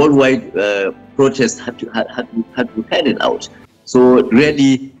worldwide protest had to be carried out. So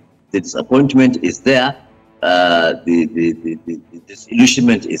really, the disappointment is there. The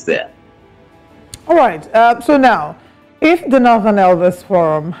disillusionment is there. All right. So now, if the Northern Elders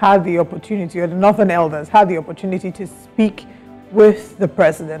Forum had the opportunity, or the Northern Elders had the opportunity to speak with the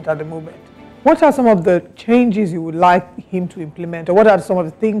president at the moment, what are some of the changes you would like him to implement, or what are some of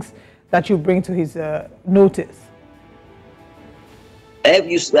the things that you bring to his notice? Largely,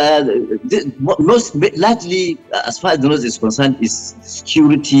 as far as the North is concerned, is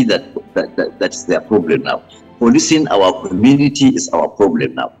security that's their problem now. Policing our community is our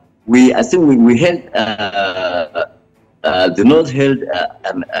problem now. I think we held the North held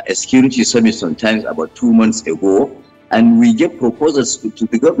a security summit sometimes about 2 months ago, and we gave proposals to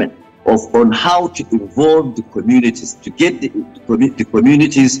the government on how to involve the communities, to get the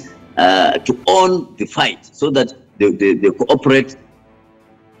communities to own the fight, so that they cooperate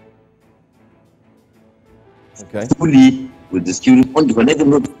fully with the security, to let them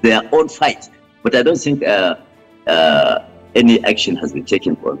know their own fight. But I don't think any action has been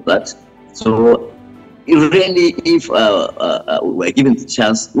taken for that. So really, if we're given the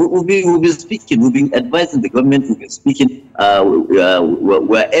chance, we'll be speaking, we'll be advising the government, we'll be speaking.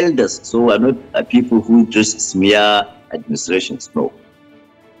 We're elders, so we're not people who just smear administrations, no.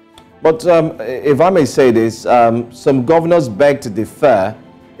 But if I may say this, some governors beg to differ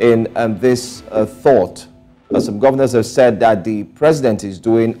in this thought. Some governors have said that the president is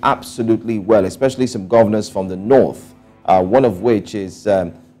doing absolutely well, especially some governors from the north, one of which is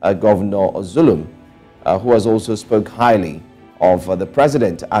Governor Zulum, who has also spoke highly of the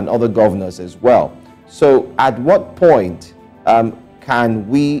president and other governors as well. So at what point can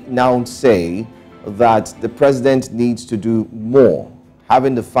we now say that the president needs to do more,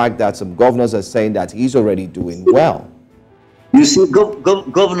 having the fact that some governors are saying that he's already doing well? You see,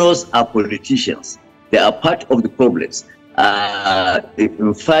 governors are politicians. They are part of the problems.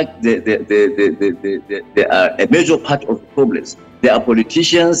 In fact, they are a major part of the problems. They are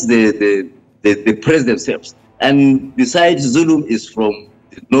politicians, they praise themselves. And besides, Zulum is from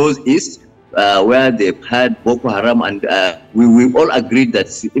the northeast, where they've had Boko Haram, and we all agreed that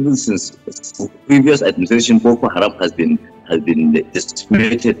even since the previous administration, Boko Haram has been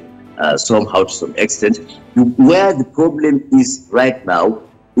dissipated somehow to some extent. Where the problem is right now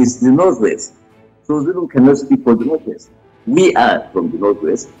is the northwest. So Zulum cannot speak for the northwest. We are from the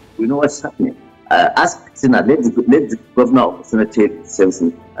northwest. We know what's happening. Ask Sina, let the governor of Sina tell the same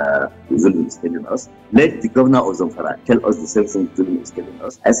thing Zulum is telling us. Let the governor of Zamfara tell us the same thing Zulum is telling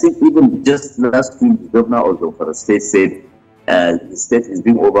us. I think even just last week, the governor of Zamfara state said the state is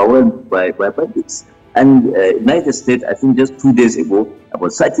being overwhelmed by bandits. And Niger State, I think just 2 days ago,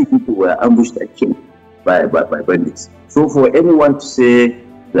 about 30 people were ambushed and killed by bandits. So for anyone to say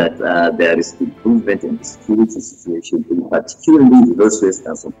that there is improvement in the security situation, in particularly the northwest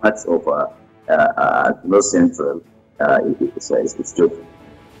and some parts of north central, it's joking.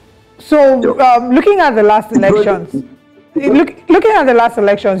 So looking at the last elections, looking at the last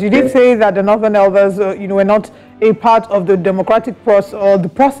elections, you did say that the Northern Elders, were not a part of the democratic process or the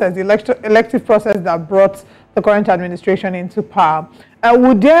process, the elective process that brought the current administration into power.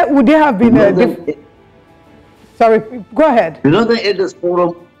 Would there have been sorry, go ahead. The Northern Elders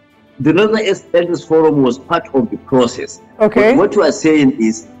Forum was part of the process. Okay. But what you are saying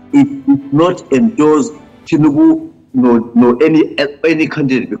is it did not endorse Tinubu nor any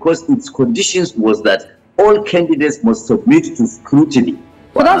candidate, because its conditions was that all candidates must submit to scrutiny.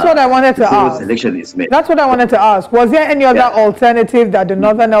 So that's what I wanted to ask. Selection is made. That's what I wanted to ask. Was there any other alternative that the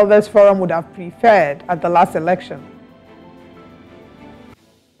Northern Elders Forum would have preferred at the last election?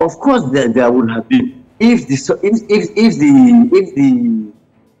 Of course, there would have been if the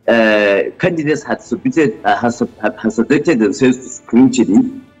candidates had subjected themselves to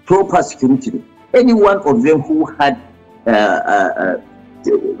scrutiny, proper scrutiny. Any one of them who had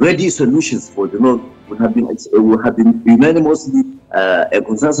ready solutions for the North would have been unanimously a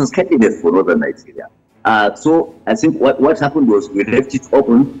consensus candidate for Northern Nigeria. So I think what happened was we left it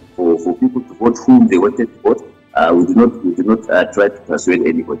open for people to vote whom they wanted to vote. We did not try to persuade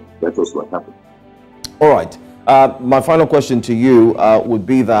anybody. That was what happened. All right. My final question to you would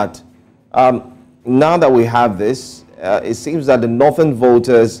be that now that we have this, it seems that the Northern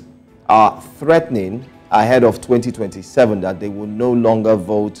voters are threatening ahead of 2027 that they will no longer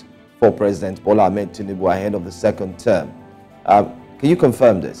vote for President Bola Ahmed Tinubu ahead of the second term. Can you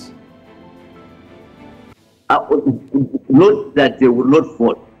confirm this? Not that they will not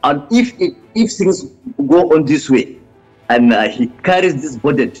vote. And if things go on this way, and he carries this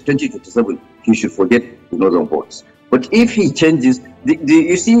burden to 2027, he should forget the Northern votes. But if he changes,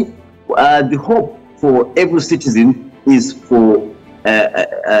 you see, the hope for every citizen is for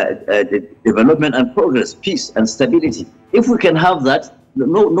the development and progress, peace and stability. If we can have that,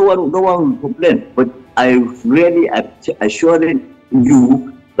 no one will complain. But I really am assuring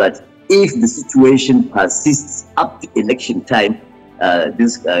you that if the situation persists up to election time,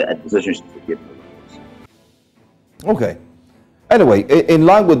 this administration should forget. Okay. Anyway, in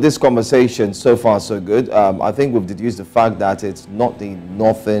line with this conversation, so far so good. I think we've deduced the fact that it's not the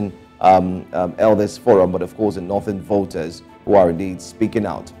Northern Elders Forum, but of course the Northern voters who are indeed speaking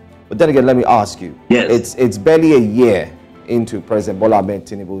out. But then again, let me ask you, it's barely a year into President Bola Ahmed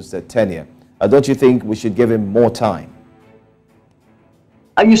Tinubu's tenure. Don't you think we should give him more time?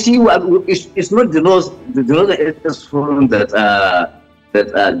 And you see, it's not the Northern Elders Forum that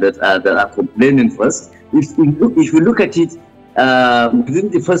are complaining first. If you look at it, within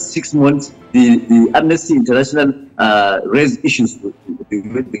the first 6 months, the Amnesty International raised issues with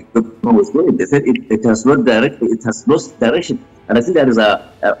the government was going. They said it has lost direction. And I think there is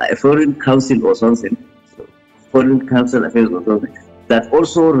a foreign council or something, foreign council affairs or something, that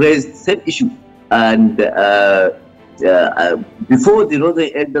also raised the same issue. And before the Northern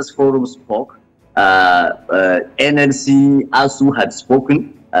Elders Forum spoke, NLC, ASU had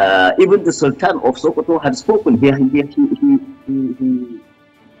spoken. Even the Sultan of Sokoto had spoken.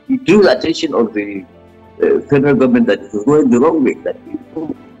 He drew the attention of the federal government that it was going the wrong way, that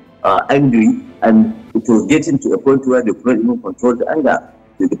people are angry, and it was getting to a point where they couldn't even control the anger,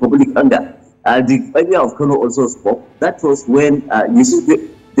 the public anger. The idea of Kano also spoke. That was when you see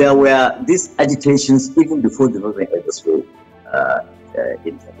there were these agitations even before the Northern Elders were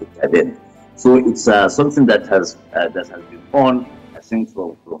intervened. So it's something that has been on, I think,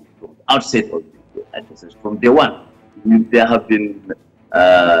 from the outset of the administration, from day one. There have been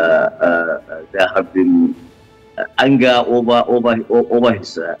anger over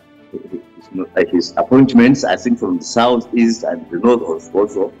his appointments, I think, from the south, east, and the north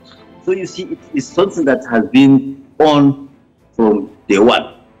also. So you see, it's something that has been on from day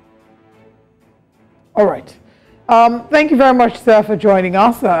one. All right. Thank you very much, sir, for joining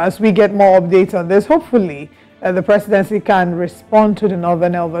us. As we get more updates on this, hopefully the presidency can respond to the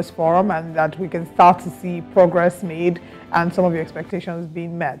Northern Elders Forum and that we can start to see progress made and some of your expectations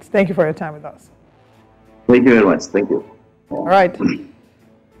being met. Thank you for your time with us. Thank you very much. Thank you. All right.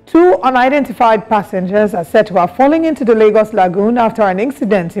 2 unidentified passengers are said to have fallen into the Lagos Lagoon after an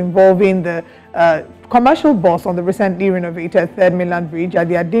incident involving the commercial bus on the recently renovated 3rd Mainland Bridge at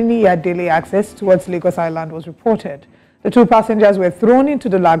the Adeni-Yadele access towards Lagos Island was reported. The 2 passengers were thrown into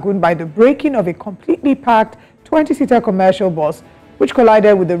the lagoon by the braking of a completely packed 20-seater commercial bus, which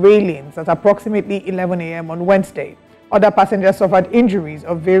collided with the railings at approximately 11 a.m. on Wednesday. Other passengers suffered injuries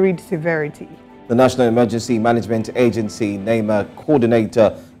of varied severity. The National Emergency Management Agency NEMA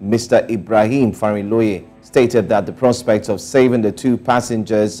coordinator, Mr. Ibrahim Fariloye, stated that the prospects of saving the 2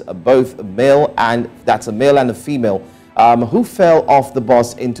 passengers, both a male and a female, who fell off the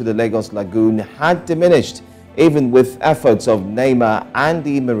bus into the Lagos Lagoon had diminished. even with efforts of NEMA and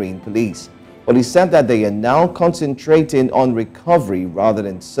the Marine Police. But he said that they are now concentrating on recovery rather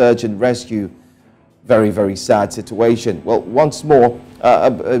than search and rescue. Very, very sad situation. Well, once more,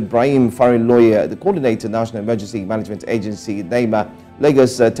 Ibrahim Farinloye, the coordinator, National Emergency Management Agency, NEMA,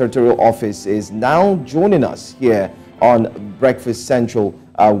 Lagos Territorial Office, is now joining us here on Breakfast Central,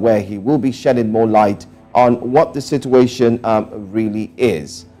 where he will be shedding more light on what the situation really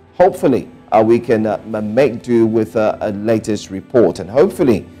is. Hopefully, we can make do with a latest report, and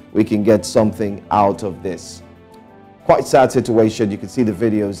hopefully we can get something out of this. Quite sad situation. You can see the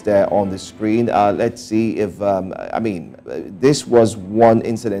videos there on the screen. Let's see if, this was one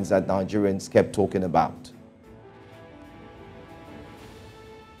incident that Nigerians kept talking about.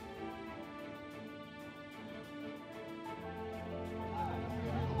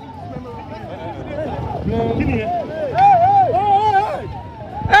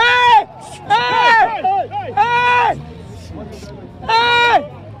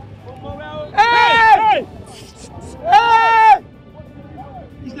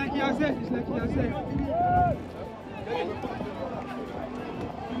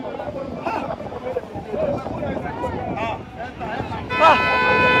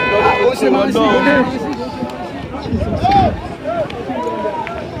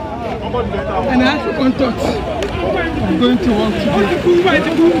 And I have contact. I'm going to work today.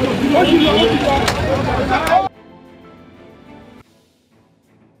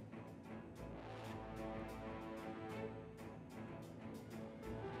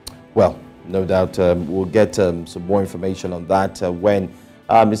 Well, no doubt we'll get some more information on that when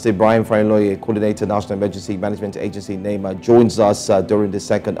Mr. Ibrahim Farinloye, Coordinator, National Emergency Management Agency, NEMA, joins us during the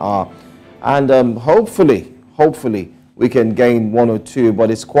second hour. And hopefully, we can gain one or two.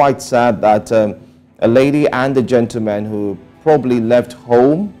 But it's quite sad that a lady and a gentleman who probably left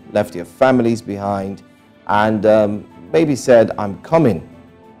home, left their families behind, and maybe said, I'm coming,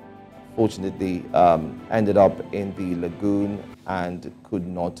 fortunately ended up in the lagoon and could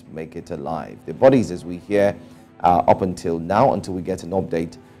not make it alive. The bodies, as we hear, up until now, until we get an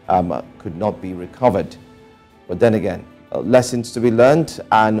update, could not be recovered. But then again, lessons to be learned,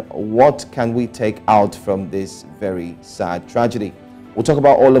 and what can we take out from this very sad tragedy? We'll talk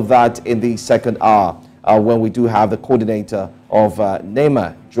about all of that in the second hour when we do have the coordinator of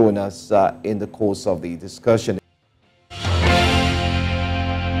NEMA join us in the course of the discussion.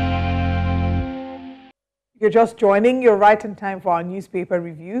 You're just joining, you're right in time for our newspaper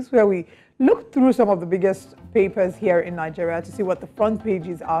reviews, where we look through some of the biggest papers here in Nigeria to see what the front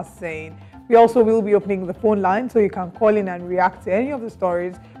pages are saying. We also will be opening the phone line so you can call in and react to any of the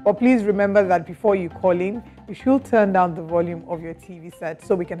stories. But please remember that before you call in, you should turn down the volume of your TV set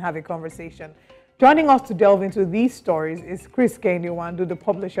so we can have a conversation. Joining us to delve into these stories is Chris Kendiwandu, the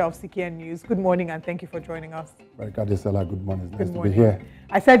publisher of CKN News. Good morning and thank you for joining us. Good morning. It's nice to be here.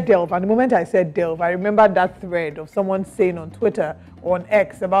 I said delve, and the moment I said delve, I remembered that thread of someone saying on Twitter or on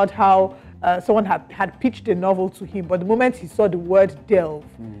X about how someone had pitched a novel to him, but the moment he saw the word delve,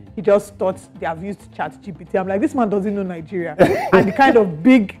 he just thought they have used ChatGPT. I'm like, this man doesn't know Nigeria. And the kind of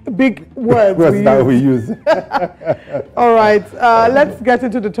big words we use. All right, let's get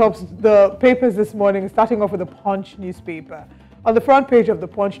into the papers this morning, starting off with the Punch newspaper. On the front page of the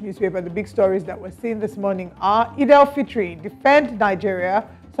Punch newspaper, the big stories that we're seeing this morning are Eid al-Fitr, defend Nigeria,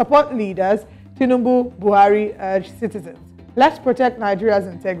 support leaders, Tinubu, Buhari urge citizens. Let's protect Nigeria's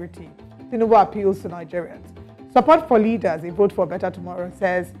integrity. Tinubu appeals to Nigerians. Support for leaders, a vote for better tomorrow,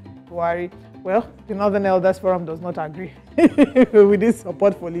 says Buhari. Well, the Northern Elders Forum does not agree with this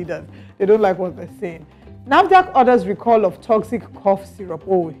support for leaders. They don't like what they're saying. NAFDAC orders recall of toxic cough syrup.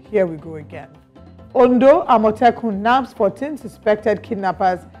 Oh, here we go again. Ondo, Amotekun nabs 14 suspected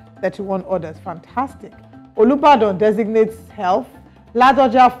kidnappers, 31 orders. Fantastic. Olubadan designates health.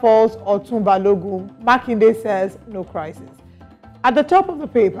 Ladoja falls, Otun Balogun. Makinde says no crisis. At the top of the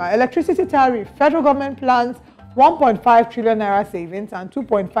paper, electricity tariff. Federal government plans 1.5 trillion naira savings and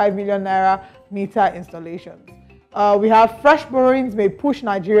 2.5 million naira meter installations. We have fresh borrowings may push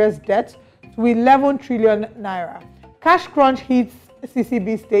Nigeria's debt to 11 trillion naira. Cash crunch hits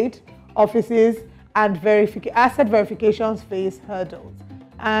CCB state offices and asset verifications face hurdles.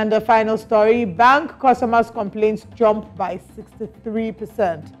 And the final story, bank customers' complaints jump by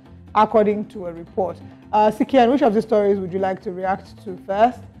 63%, according to a report. Sikian, which of the stories would you like to react to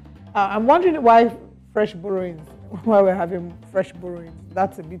first? I'm wondering why fresh borrowings, why we're having fresh borrowings.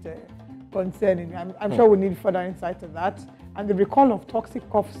 That's a bit concerning. I'm sure we need further insight to that. And the recall of toxic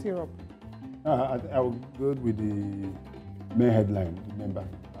cough syrup. I will go with the main headline, remember,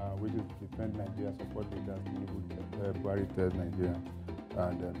 which is defend Nigeria, support leaders, Buhari tells Nigeria.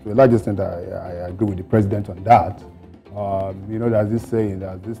 And to a large extent, I agree with the president on that. You know, there's this saying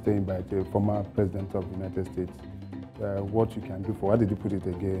by the former president of the United States, what you can do for, what did he put it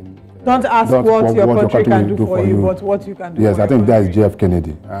again? Don't ask what your country can do for you, but what you can do yes, for I think country. that is JF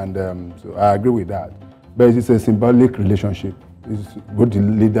Kennedy. And so I agree with that. But it's a symbolic relationship. It's both the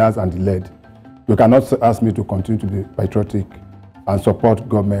leaders and the led. You cannot ask me to continue to be patriotic and support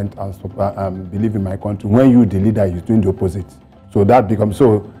government and believe in my country when you, the leader, is doing the opposite. So that becomes,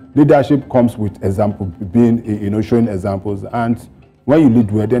 so leadership comes with example, being, you know, showing examples. And when you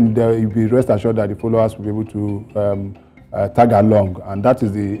lead well, then you'll be rest assured that the followers will be able to tag along. And that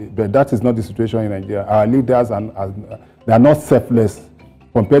is but that is not the situation in Nigeria. Our leaders, they are not selfless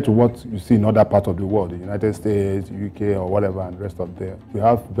compared to what you see in other parts of the world, the United States, UK, or whatever, and the rest of there. We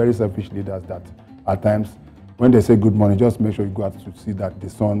have very selfish leaders that at times, when they say good morning, just make sure you go out to see that the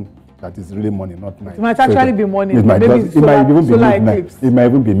sun, that is really morning, not night. It might actually be morning. It might even be midnight. It might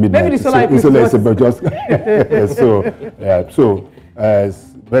even be midnight. Maybe the solar eclipse.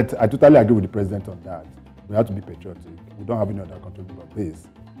 But I totally agree with the president on that. We have to be patriotic. We don't have any other country but this.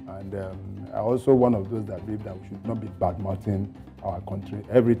 And I also one of those that believe that we should not be bad-mouthing our country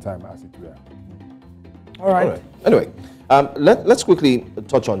every time, as it were. All right. Anyway, let's quickly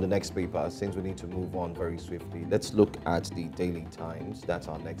touch on the next paper, since we need to move on very swiftly. Let's look at the Daily Times. That's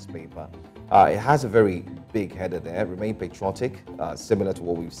our next paper. It has a very big header there, remain patriotic, similar to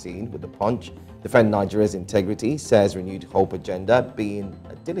what we've seen with the Punch. Defend Nigeria's integrity, says renewed hope agenda being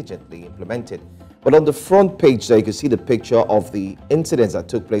diligently implemented. But on the front page there, you can see the picture of the incidents that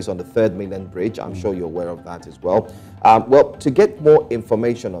took place on the 3rd Mainland Bridge. I'm sure you're aware of that as well. Well, to get more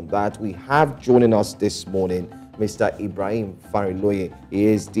information on that, we have joining us this morning Mr. Ibrahim Fariloye. He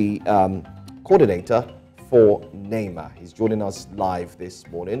is the coordinator for NEMA. He's joining us live this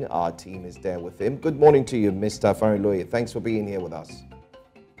morning. Our team is there with him. Good morning to you, Mr. Fariloye. Thanks for being here with us.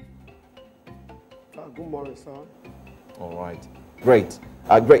 Good morning, sir. All right. Great.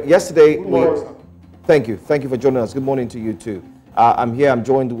 Great. Yesterday, good morning, sir. Thank you. Thank you for joining us. Good morning to you too. I'm here. I'm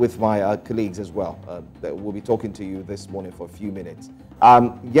joined with my colleagues as well. We'll be talking to you this morning for a few minutes.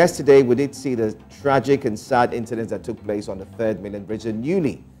 Yesterday, we did see the tragic and sad incidents that took place on the 3rd Mainland Bridge, the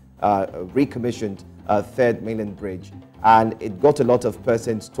newly recommissioned 3rd Mainland Bridge. And it got a lot of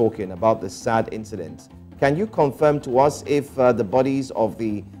persons talking about the sad incidents. Can you confirm to us if the bodies of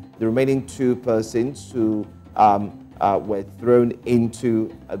the remaining 2 persons who were thrown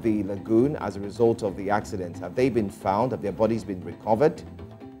into the lagoon as a result of the accident, have they been found? Have their bodies been recovered?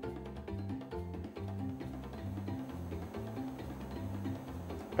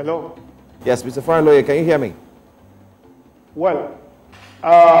 Hello? Yes, Mr. Fariloye, can you hear me? Well,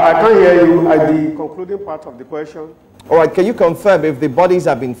 I can't hear you at the concluding part of the question. All right, can you confirm if the bodies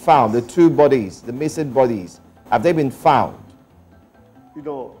have been found, the 2 bodies, the missing bodies, have they been found? You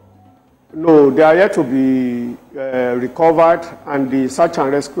know, no, they are yet to be recovered, and the search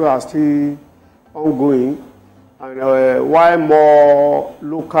and rescue are still ongoing. And while more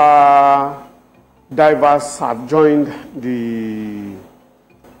local divers have joined the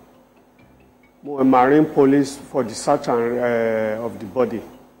Marine Police for the search of the body.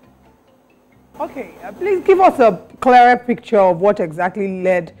 Okay, please give us a clearer picture of what exactly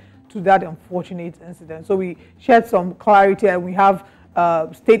led to that unfortunate incident. So we shared some clarity and we have a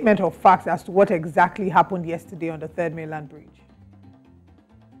statement of facts as to what exactly happened yesterday on the 3rd Mainland Bridge.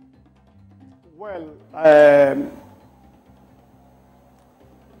 Well,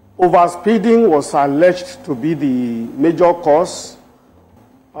 overspeeding was alleged to be the major cause,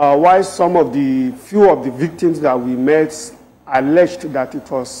 while some of the few of the victims that we met alleged that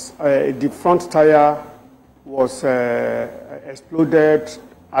it was the front tire was exploded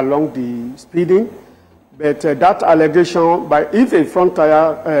along the speeding. But that allegation, if a front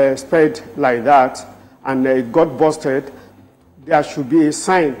tire sped like that and it got busted, there should be a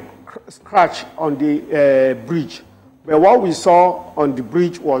sign, scratch on the bridge. But what we saw on the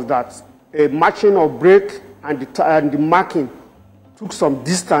bridge was that a matching of brake and the marking took some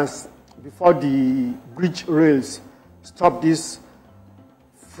distance before the bridge rails stopped this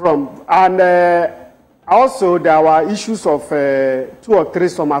from. And also, there were issues of 2 or 3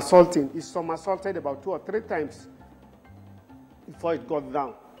 somersaulting. It somersaulted about 2 or 3 times before it got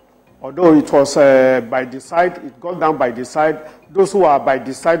down. Although it was by the side, it got down by the side. Those who are by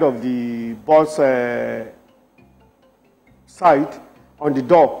the side of the boat's side on the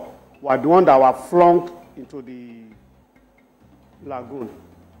door were the ones that were flung into the lagoon.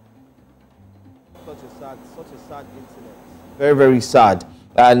 Such a sad incident. Very, very sad.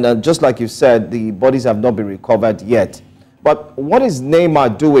 And just like you said, the bodies have not been recovered yet. But what is NEMA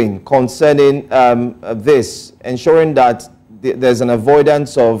doing concerning this, ensuring that there's an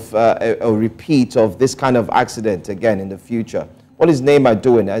avoidance of a repeat of this kind of accident again in the future. What is NEMA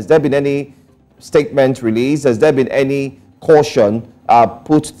doing? Has there been any statement released? Has there been any caution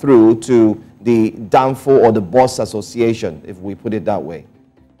put through to the downfall or the bus association, if we put it that way?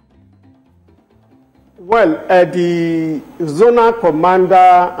 Well, the zonal commander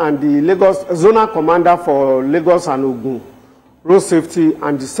and the zonal commander for Lagos and Ogun road safety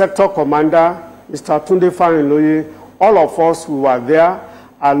and the sector commander, Mr. Tunde Farinloye, all of us who were there,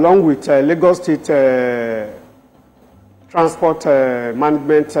 along with Lagos State Transport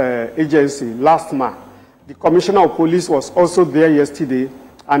Management Agency, LASTMA. The Commissioner of Police was also there yesterday,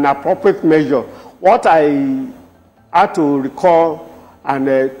 an appropriate measure. What I had to recall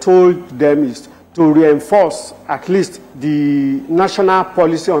and told them is to reinforce at least the national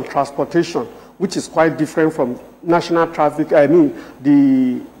policy on transportation, which is quite different from national traffic,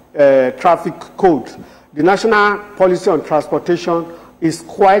 the traffic code. The national policy on transportation is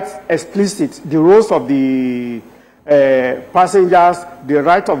quite explicit. The roles of the passengers, the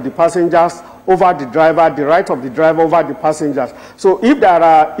right of the passengers over the driver, the right of the driver over the passengers. So if there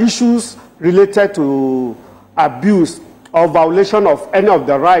are issues related to abuse or violation of any of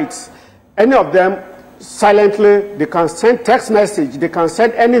the rights, any of them silently, they can send text message, they can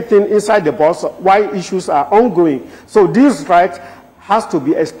send anything inside the bus while issues are ongoing. So this right has to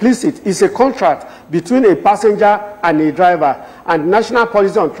be explicit. It's a contract between a passenger and a driver, and national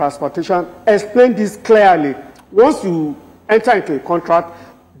policy on transportation explain this clearly. Once you enter into a contract,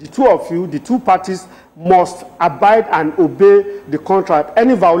 the two of you, the two parties, must abide and obey the contract.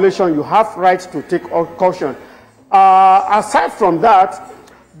 Any violation, you have rights to take caution. Aside from that,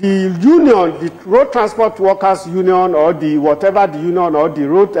 the union, the Road Transport Workers Union, or the whatever the union, or the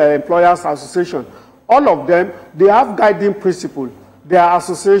Road Employers Association, all of them, they have guiding principle. They are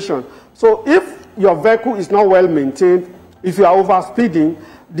association. So if your vehicle is not well maintained, if you are over speeding,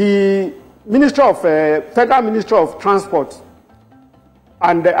 the Federal Ministry of Transport,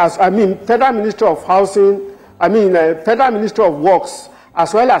 and Federal Ministry of Housing, Federal Ministry of Works,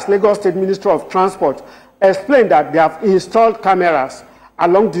 as well as Lagos State Ministry of Transport, explained that they have installed cameras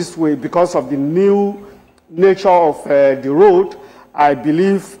along this way because of the new nature of the road. I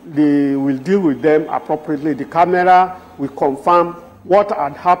believe they will deal with them appropriately. The camera will confirm what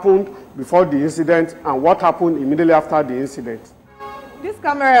had happened before the incident and what happened immediately after the incident. This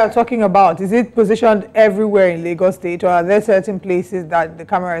camera you're talking about, is it positioned everywhere in Lagos State, or are there certain places that the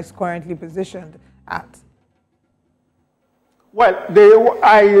camera is currently positioned at? Well,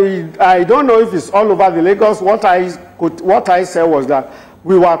 I don't know if it's all over the Lagos. What I said was that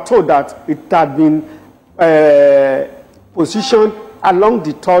we were told that it had been positioned along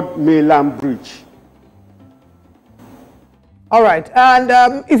the 3rd mainland bridge. All right,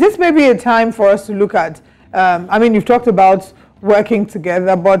 and is this maybe a time for us to look at, you've talked about working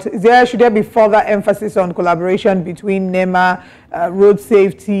together, but should there be further emphasis on collaboration between NEMA, road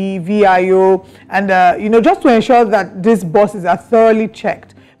safety, VIO, and just to ensure that these buses are thoroughly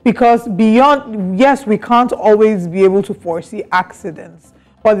checked? Because beyond, yes, we can't always be able to foresee accidents,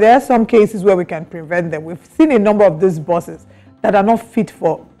 but there are some cases where we can prevent them. We've seen a number of these buses that are not fit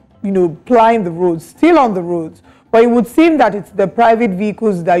for, plying the roads, still on the roads. But it would seem that it's the private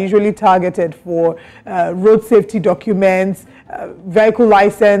vehicles that are usually targeted for road safety documents, vehicle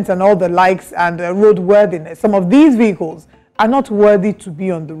license and all the likes, and roadworthiness. Some of these vehicles are not worthy to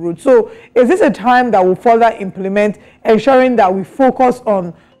be on the road. So is this a time that will further implement, ensuring that we focus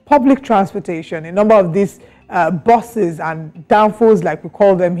on public transportation, a number of these buses and downfalls, like we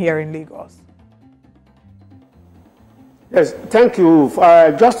call them here in Lagos? Yes, thank you.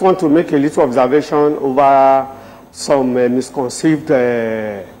 I just want to make a little observation over some misconceived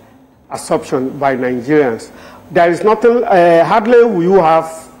assumption by Nigerians. There is nothing, hardly will you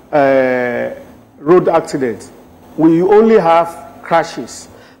have road accidents. We only have crashes,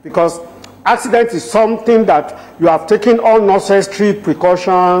 because accident is something that you have taken all necessary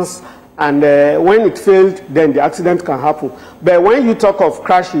precautions, and when it failed, then the accident can happen. But when you talk of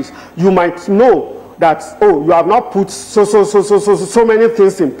crashes, you might know that, oh, you have not put so many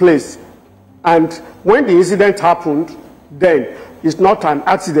things in place. And when the incident happened, then it's not an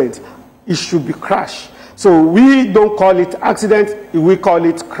accident, it should be crash. So we don't call it accident, we call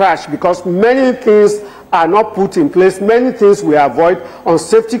it crash, because many things are not put in place, many things we avoid,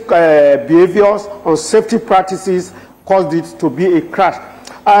 unsafety behaviors, unsafety practices caused it to be a crash.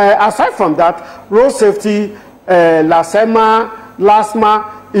 Aside from that, road safety, LASTMA,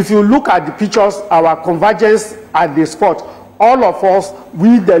 if you look at the pictures, our convergence at the spot, all of us,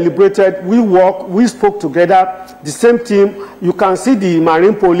 we deliberated, we worked, we spoke together, the same team. You can see the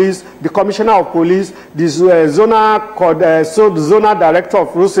Marine Police, the Commissioner of Police, the Zonal Director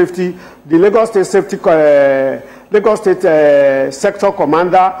of Road Safety, the Lagos State Sector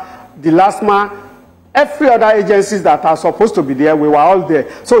Commander, the LASMA, every other agencies that are supposed to be there, we were all there.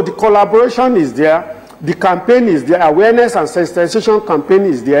 So the collaboration is there. The campaign is there, awareness and sensitization campaign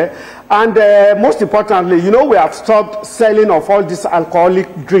is there. And most importantly, you know, we have stopped selling of all these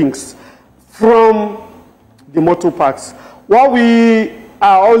alcoholic drinks from the motor parks. What we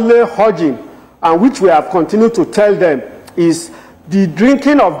are only urging, and which we have continued to tell them, is the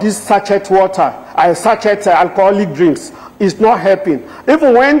drinking of this sachet water, sachet alcoholic drinks, is not helping.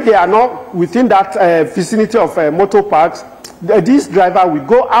 Even when they are not within that vicinity of motor parks, this driver will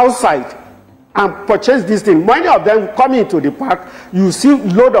go outside and purchase this thing. Many of them come into the park, you see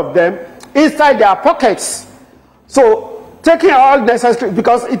load of them inside their pockets. So taking all necessary,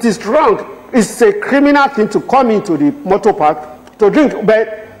 because it is wrong, it's a criminal thing to come into the motor park to drink.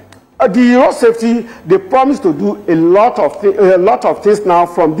 But the road safety, they promise to do a lot of things now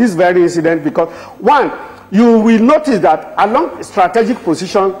from this very incident, because one, you will notice that along strategic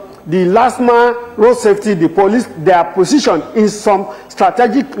position, the LASMA, road safety, the police, they are positioned in some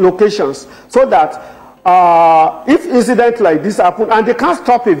strategic locations so that if incidents like this happen, and they can't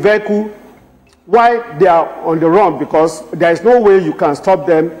stop a vehicle while they are on the run, because there is no way you can stop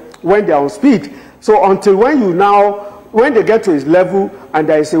them when they are on speed. So until when they get to his level and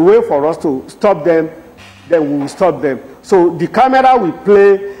there is a way for us to stop them, then we will stop them. So the camera will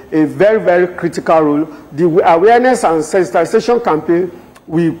play a very, very critical role. The awareness and sensitization campaign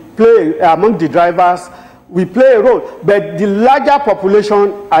we play among the drivers, we play a role. But the larger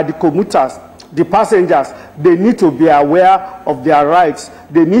population are the commuters, the passengers. They need to be aware of their rights.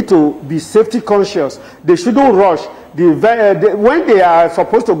 They need to be safety conscious. They shouldn't rush. When they are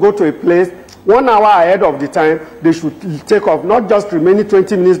supposed to go to a place, 1 hour ahead of the time, they should take off. Not just remaining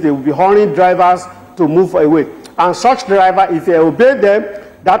 20 minutes, they will be hurrying drivers to move away. And such driver, if they obey them,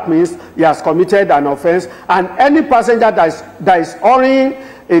 that means he has committed an offense. And any passenger that is hurrying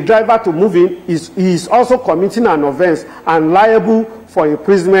a driver to move in is also committing an offense and liable for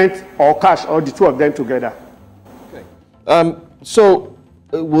imprisonment or cash, or the two of them together. Okay. So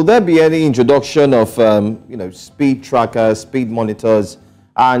will there be any introduction of speed trackers, speed monitors,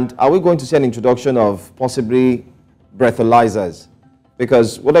 and are we going to see an introduction of possibly breathalyzers?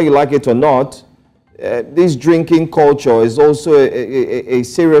 Because whether you like it or not, this drinking culture is also a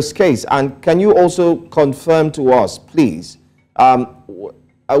serious case. And can you also confirm to us, please,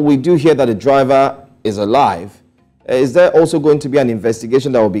 we do hear that the driver is alive. Is there also going to be an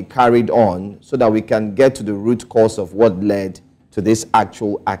investigation that will be carried on so that we can get to the root cause of what led to this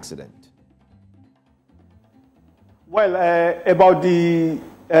actual accident? Well, about the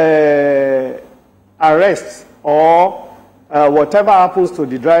arrest or whatever happens to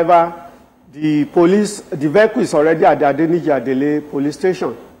the driver, the vehicle is already at the Adeniji police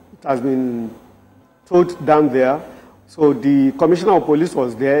station. It has been towed down there. So the Commissioner of Police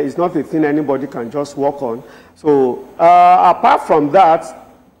was there. It's not a thing anybody can just walk on. So apart from that,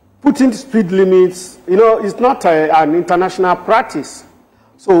 putting speed limits, it's not an international practice.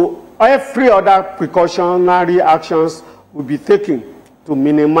 So every other precautionary actions will be taken to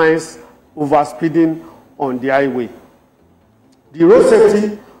minimize overspeeding on the highway. The road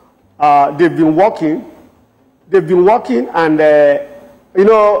safety, they've been working, and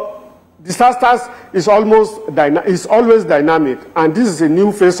disasters is always dynamic, and this is a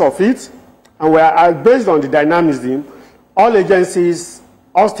new phase of it. And we are based on the dynamism. All agencies,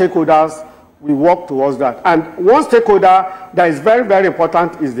 all stakeholders, we work towards that. And one stakeholder that is very, very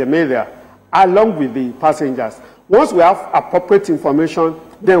important is the media, along with the passengers. Once we have appropriate information,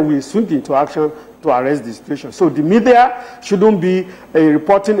 then we swing into action to arrest the situation. So the media shouldn't be a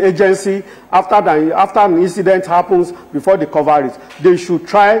reporting agency after an incident happens before they cover it. They should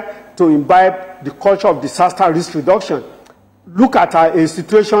try to imbibe the culture of disaster risk reduction. Look at a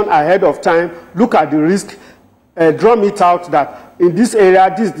situation ahead of time, look at the risk, drum it out that in this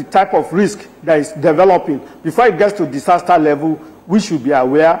area, this is the type of risk that is developing. Before it gets to disaster level, we should be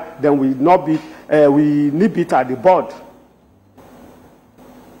aware, then we nip it at the bud.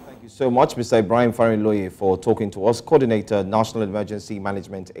 Thank you so much, Mr. Ibrahim Farinloye, for talking to us, Coordinator, National Emergency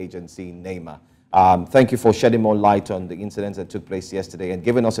Management Agency, NEMA. Thank you for shedding more light on the incidents that took place yesterday and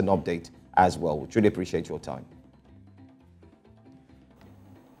giving us an update as well. We truly appreciate your time.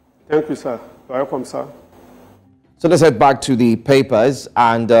 Thank you, sir. Welcome, sir. So let's head back to the papers,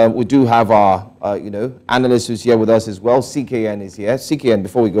 and we do have our, analyst who's here with us as well. CKN is here. CKN,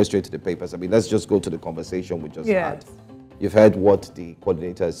 before we go straight to the papers, let's just go to the conversation we just had. You've heard what the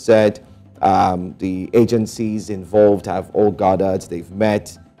coordinator has said. The agencies involved have all gathered, they've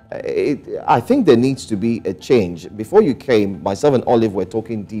met. I think there needs to be a change. Before you came, myself and Olive were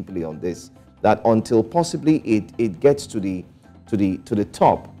talking deeply on this, that until possibly it gets to the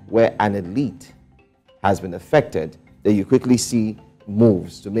top where an elite has been affected, then you quickly see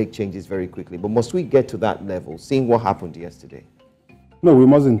moves to make changes very quickly. But must we get to that level, seeing what happened yesterday? No, we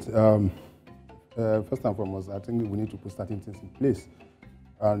mustn't. First and foremost, I think we need to put certain things in place.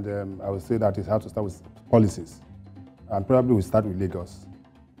 And I would say that it has to start with policies. And probably we start with Lagos.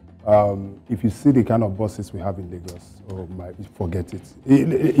 If you see the kind of buses we have in Lagos, oh my, forget it.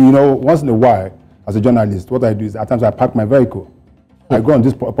 You know, once in a while, as a journalist, what I do is at times I park my vehicle. I go on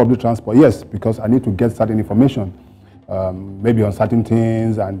this public transport, yes, because I need to get certain information, maybe on certain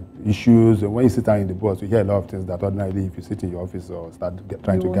things and issues. And when you sit down in the bus, you hear a lot of things that ordinarily, if you sit in your office or start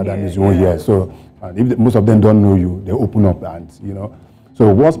trying to gather news, you won't hear. So, and if most of them don't know you, they open up and, you know.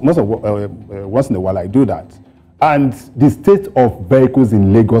 So once in a while, I do that. And the state of vehicles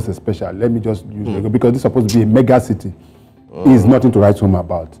in Lagos especially, let me just use Lagos, because this is supposed to be a mega city, is nothing to write home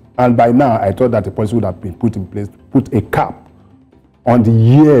about. And by now, I thought that the policy would have been put in place to put a cap on the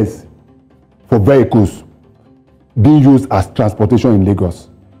years for vehicles being used as transportation in Lagos.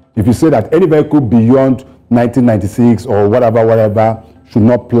 If you say that any vehicle beyond 1996 or whatever should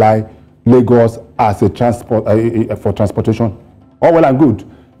not ply Lagos as a transport for transportation, all well and good.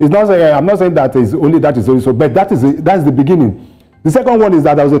 It's not saying, I'm not saying that is only that is only so, but that's the beginning. The second one is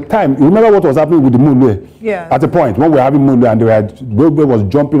that there was a time, you remember what was happening with the Moonway? Yeah. At a point when we were having Moonway and Moonway was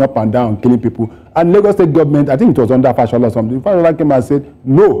jumping up and down, killing people. And Lagos State government, I think it was under Fashola or something, Fashola came and said,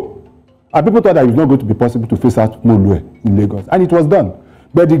 no. And people thought that it was not going to be possible to face out Moonway in Lagos. And it was done.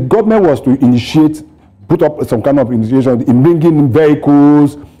 But the government was to initiate, put up some kind of initiation in bringing in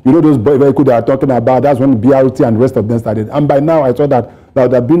vehicles, you know those vehicles they are talking about, that's when BRT and the rest of them started. And by now I saw that there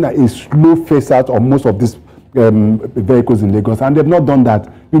would have been a slow phase out of most of these vehicles in Lagos, and they've not done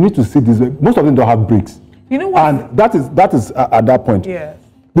that. You need to see this. Most of them don't have brakes. You know what? And that is at that point. Yes.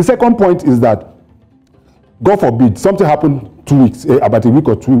 The second point is that, God forbid, something happened 2 weeks, about a week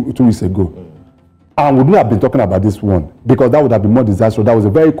or two weeks ago. And we wouldn't have been talking about this one, because that would have been more disastrous. That was a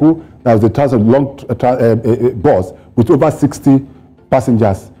vehicle, that was a long bus with over 60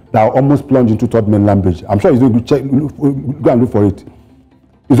 passengers that almost plunged into Third Mainland Bridge. I'm sure you're going to go and look for it.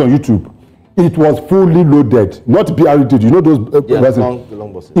 It's on YouTube. It was fully loaded, not BRT. You know those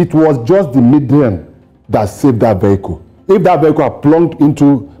long buses. It was just the median that saved that vehicle. If that vehicle had plunged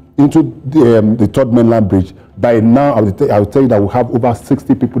into the Third Mainland Bridge, by now I will tell you that we have over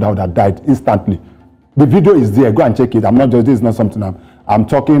 60 people that would have died instantly. The video is there. Go and check it. I'm not just, this is not something I'm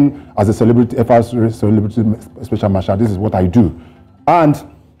talking as a celebrity, FRS celebrity special marshal. This is what I do. And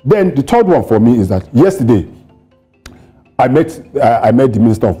then the third one for me is that yesterday I met the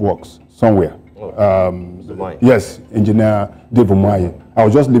Minister of Works somewhere. Yes, Engineer Dave Omoaye. I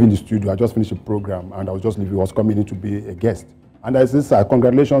was just leaving the studio. I just finished a program and I was just leaving. He was coming in to be a guest. And I said,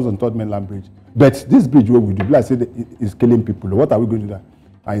 congratulations on Third Mainland Bridge. But this bridge, what we do, I said, is killing people. What are we going to do?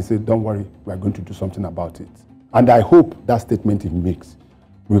 And he said, don't worry, we are going to do something about it. And I hope that statement he makes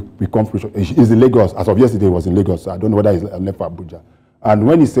will become fruition. He's in Lagos. As of yesterday, he was in Lagos. So I don't know whether he's left for Abuja. And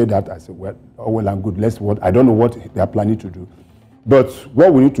when he said that, I said, well, and good. I don't know what they are planning to do. But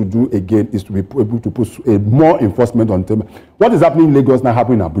what we need to do again is to be able to put a more enforcement on them. What is happening in Lagos now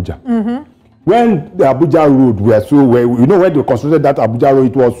happening in Abuja. Mm-hmm. When the Abuja road were so well, you know, when they constructed that Abuja road,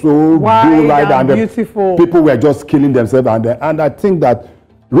 it was so wide and beautiful. People were just killing themselves. And I think that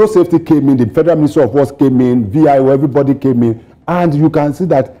road safety came in, the Federal Ministry of Works came in, VIO, everybody came in, and you can see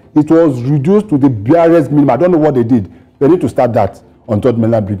that it was reduced to the barest minimum. I don't know what they did. They need to start that on Third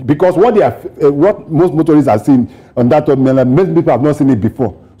Mainland Bridge, because what most motorists are seeing on that Third Mainland, many people have not seen it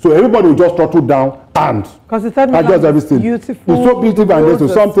before. So everybody will just throttle down and adjust everything. Beautiful. It's so beautiful, and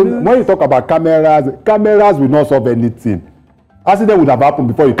there's something. When you talk about cameras will not solve anything. Accident would have happened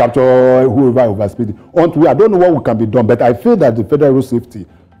before you capture whoever overspeeding. I don't know what can be done, but I feel that the Federal Road Safety,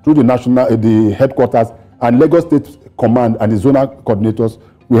 through the headquarters and Lagos State Command and the zonal coordinators,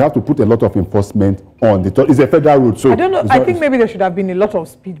 we have to put a lot of enforcement on the. It's a federal road, so I don't know. I think maybe there should have been a lot of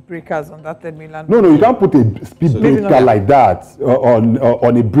speed breakers on that Third Mainland. No, you can't put a speed breaker like that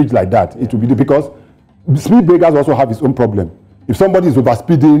on a bridge like that. It will be because speed breakers also have its own problem. If somebody is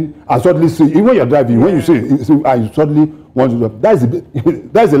overspeeding and suddenly see, even when you're driving, when you see, and you suddenly want to,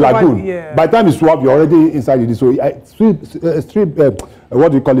 that's a lagoon. Yeah. By the time you swap, you're already inside it. So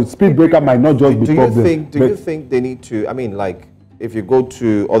what do you call it? Speed breaker might not just be problem. Do you think they need to? I mean, like, if you go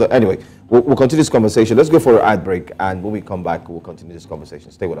to other, anyway, we'll continue this conversation. Let's go for an ad break, and when we come back, we'll continue this conversation.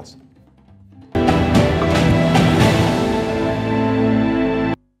 Stay with us.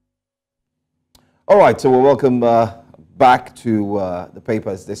 All right, so we're welcome back to the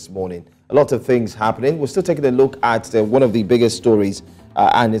papers this morning. A lot of things happening. We're still taking a look at one of the biggest stories,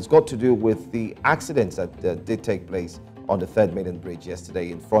 and it's got to do with the accidents that did take place on the 3rd Maiden Bridge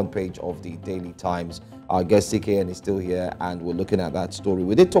yesterday in front page of the Daily Times. Our guest CKN is still here, and we're looking at that story.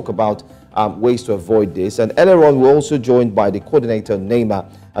 We did talk about ways to avoid this, and earlier on we're also joined by the coordinator,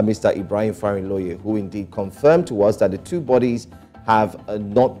 NEMA, Mr. Ibrahim Farinloye, who indeed confirmed to us that the 2 bodies have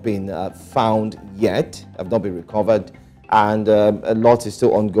not been found yet, have not been recovered, and a lot is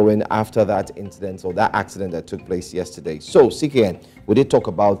still ongoing after that incident or that accident that took place yesterday. So, CKN, we did talk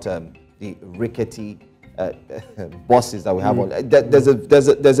about the rickety buses that we have on.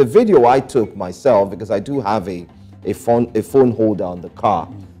 There's a video I took myself because I do have a phone holder on the car.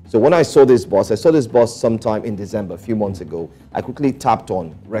 So when I saw this bus sometime in December, a few months ago. I quickly tapped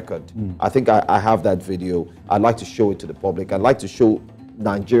on record. I think I have that video. I'd like to show it to the public. I'd like to show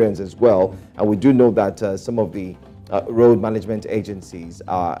Nigerians as well. And we do know that some of the road management agencies,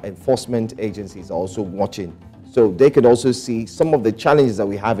 enforcement agencies are also watching. So they could also see some of the challenges that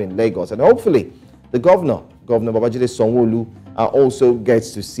we have in Lagos. And hopefully the Governor Babajide Sanwo-Olu, also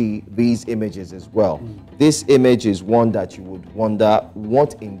gets to see these images as well. This image is one that you would wonder,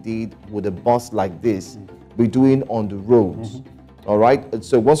 what indeed would a bus like this be doing on the roads? All right,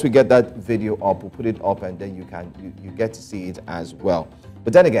 so once we get that video up, we'll put it up, and then you get to see it as well.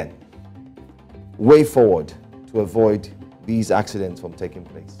 But then again, way forward to avoid these accidents from taking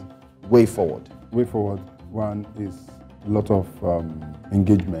place. Way forward. Way forward. One is a lot of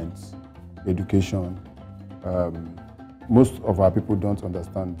engagements, education. Most of our people don't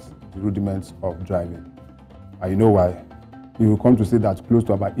understand the rudiments of driving. And you know why? You will come to see that close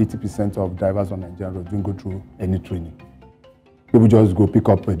to about 80% of drivers on Nigerian roads don't go through any training. People just go pick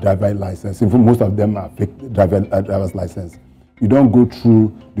up a driver license. In fact, most of them are fake driver's license. You don't go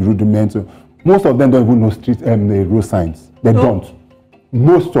through the rudiments. Most of them don't even know road signs. They don't.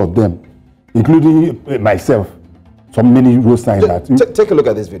 Most of them, including myself, so many road signs. Take a look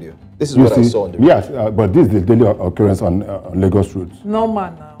at this video. This is what I saw on the road. Yes, but this is the daily occurrence on Lagos roads.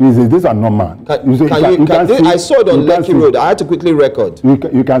 Normal now. These are normal. I saw it on Lekki Road. I had to quickly record. You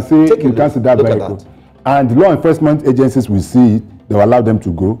can see that vehicle. And law enforcement agencies will see it. They will allow them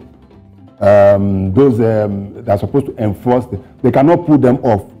to go. Those that are supposed to enforce, they cannot pull them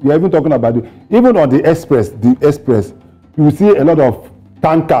off. You're even talking about it. Even on the express, you will see a lot of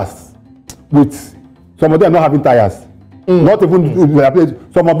tankers with some of them not having tires. Not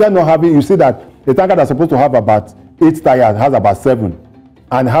even some of them not having. You see that the tanker that's supposed to have about 8 tires has about 7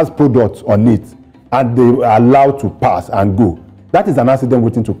 and has products on it, and they are allowed to pass and go. That is an accident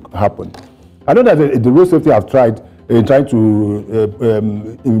waiting to happen. I know that the road safety have tried trying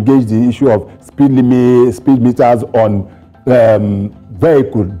to engage the issue of speed limit, speed meters on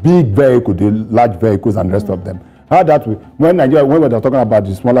vehicles, big vehicles, the large vehicles and the rest of them. How that way, when Nigeria, when we're talking about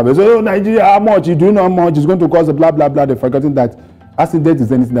the smaller vehicles, oh Nigeria, how much? You do know how much it's going to cost, blah blah blah. They're forgetting that accident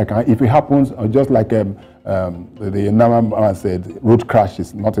is anything that can, if it happens, just like the man said, road crash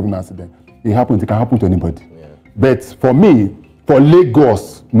is not even an accident. It happens, it can happen to anybody. Yeah. But for me, for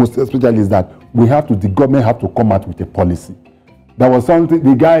Lagos, most especially, is that the government have to come out with a policy. There was something,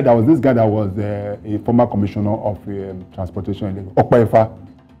 this guy that was a former commissioner of transportation in Lagos, Okpefa.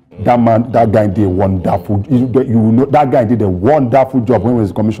 That guy did a wonderful. That guy did a wonderful job when he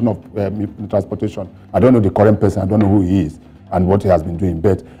was commissioner of transportation. I don't know the current person. I don't know who he is and what he has been doing.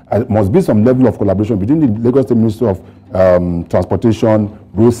 But there must be some level of collaboration between the Lagos State Ministry of Transportation,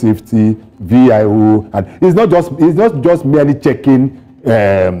 Road Safety, VIO, and it's not just merely checking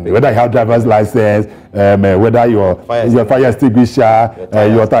whether you have driver's license, whether your fire extinguisher,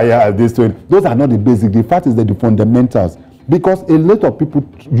 your tire, this. Those are not the basic. The fact is that the fundamentals. Because a lot of people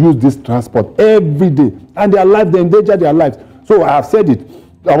use this transport every day, and their life, they endanger their lives. So I have said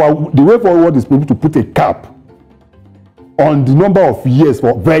it. The way forward is maybe to put a cap on the number of years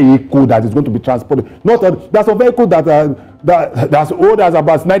for vehicle that is going to be transported. There's a vehicle that's old as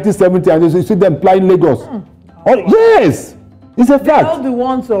about 1970, and you see them flying Lagos. Oh, yes, it's a fact. They're all the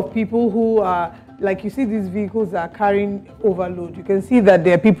ones of people who are. Like you see, these vehicles are carrying overload. You can see that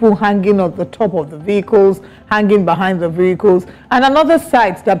there are people hanging on the top of the vehicles, hanging behind the vehicles. And another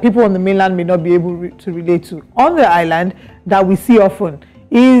site that people on the mainland may not be able to relate to on the island that we see often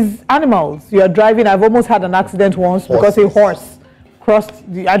is animals. You are driving. I've almost had an accident once because a horse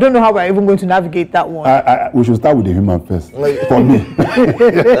crossed the. I don't know how we're even going to navigate that one. We should start with the human first. For me,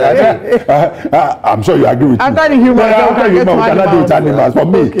 I'm sure you agree with me. After the human, we cannot do with animals. For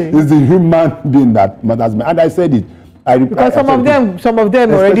me, it's the human being that matters me. And I said it. Because some of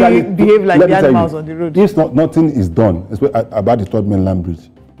them already behave like the animals on the road. If nothing is done about the 3rd Mainland Bridge,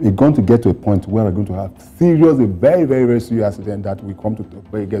 we're going to get to a point where we're going to have serious, a very, very, very serious accident that we come to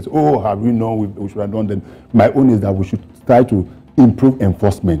where it gets, oh, have we known we should have done that? My own is that we should try to improve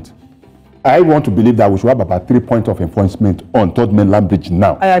enforcement. I want to believe that we should have about 3 points of enforcement on Third Mainland Bridge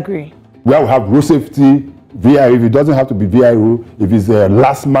now. I agree. Where we have road safety, VI, if it doesn't have to be VIO, if it's a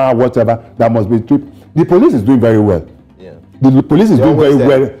last mile, whatever, that must be trip. The police is doing very well. Yeah. The police is doing very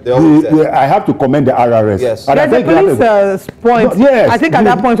well. I have to commend the RRS. Yes. And the police point. Yes. I think at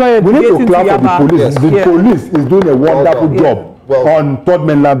that point, we need to clap for the police. Yes. The police is doing a wonderful job on Third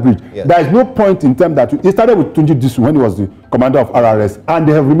Mainland Bridge. Yes. There is no point in time that it started with Tunji Disu when he was the commander of RRS, and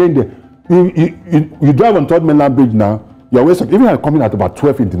they have remained there. You drive on Third Mainland Bridge now. You're always, even when coming at about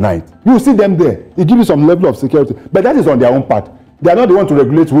 12 in the night, you will see them there. It gives you some level of security, but that is on their own part. They are not the one to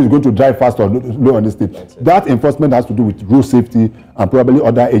regulate who is going to drive fast or low on the state. That enforcement has to do with road safety and probably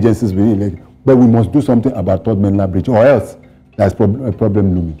other agencies. But we must do something about Third Mainland Bridge, or else there's a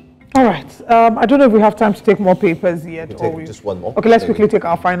problem looming. All right. I don't know if we have time to take more papers yet. Just one more. Okay, let's quickly take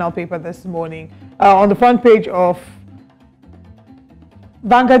our final paper this morning. On the front page of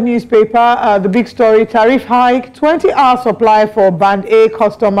Vanguard newspaper, the big story, tariff hike, 20-hour supply for Band A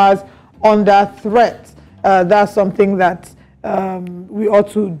customers under threat. That's something that we ought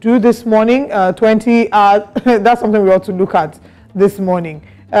to do this morning. 20 hours, that's something we ought to look at this morning.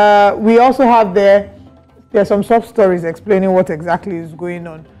 We also have there's some sub stories explaining what exactly is going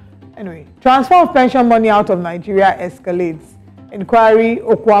on. Anyway, transfer of pension money out of Nigeria escalates. Inquiry,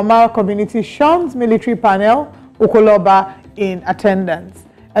 Okwama community shuns military panel, Okoloba in attendance.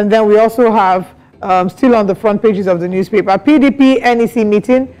 And then we also have, still on the front pages of the newspaper, PDP NEC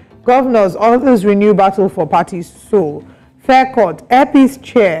meeting, governors, others renew battle for party's soul. Fair Court, Air Peace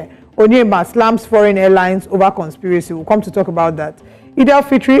Chair, Onyema slams foreign airlines over conspiracy. We'll come to talk about that. Idel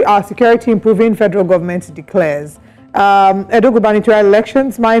Fitri, our security improving, federal government declares. Edo gubernatorial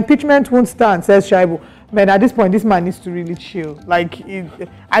elections, my impeachment won't stand, says Shaibu. Man, at this point, this man needs to really chill. Like,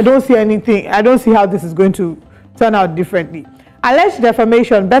 I don't see anything, I don't see how this is going to turn out differently. Alleged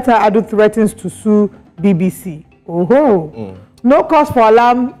defamation, Betta Adu threatens to sue BBC. No cause for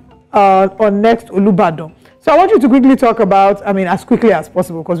alarm on next Olubadan. So I want you to quickly talk about, as quickly as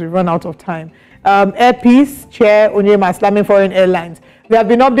possible because we've run out of time. Air Peace Chair Onyema slamming foreign airlines. There have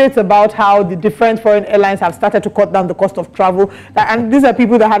been updates about how the different foreign airlines have started to cut down the cost of travel. And these are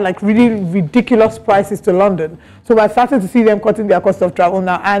people that had like really ridiculous prices to London. So we're starting to see them cutting their cost of travel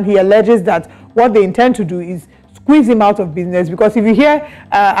now. And he alleges that what they intend to do is squeeze him out of business, because if you hear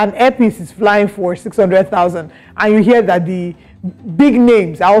an Air Peace is flying for 600,000 and you hear that the big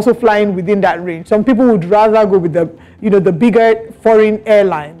names are also flying within that range, some people would rather go with the bigger foreign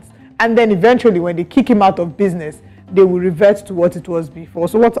airlines, and then eventually when they kick him out of business, they will revert to what it was before.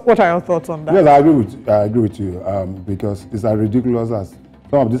 So what are your thoughts on that? Yes, I agree with you, because it's as ridiculous as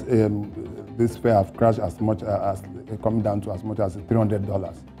some of this fare have crashed as much as coming down to as much as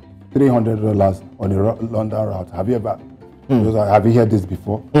 $300. $300 on a London route. Have you ever? Have you heard this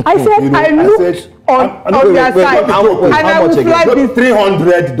before? I said I looked on their side, and I will fly this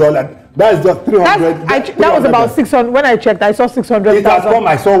 $300. That is just 300. That was about 600. When I checked, I saw 600,000. It has come.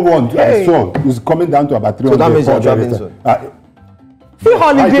 I saw one. Hey. I saw it's coming down to about 300. So that means you're traveling soon. See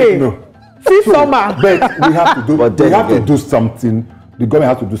holiday. See summer. But we have to do. We have to do something. The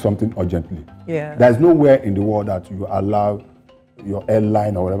government has to do something urgently. Yeah. There's nowhere in the world that you allow your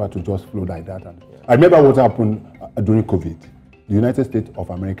airline or whatever to just flow like that. And I remember what happened during COVID. The United States of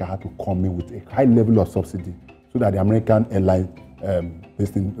America had to come in with a high level of subsidy so that the American airline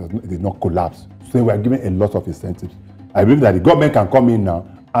this thing did not collapse. So we are giving a lot of incentives. I believe that the government can come in now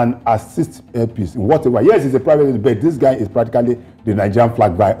and assist Air Peace in whatever. Yes, it's a private, but this guy is practically the Nigerian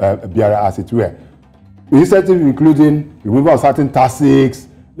flag bearer, as it were. Incentives including removal of certain taxes,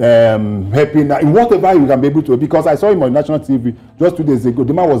 helping in whatever you can be able to, because I saw him on national TV just 2 days ago.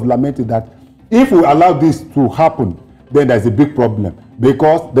 The man was lamenting that if we allow this to happen, then there's a big problem,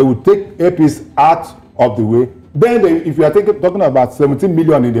 because they will take Air Peace out of the way. Then if you are talking about 17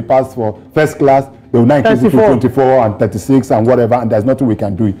 million in the past for first class, they will now increase it to 24 and 36 and whatever, and there's nothing we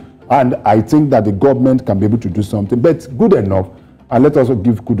can do. And I think that the government can be able to do something, but good enough. And let us also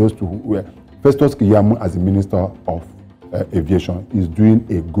give kudos to Festus Keyamo as the Minister of Aviation. Is doing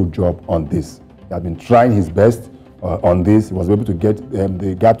a good job on this. He has been trying his best on this. He was able to get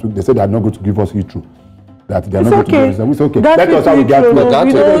they said they are not going to give us Heathrow. That they are not going to give us. It's okay. Let us have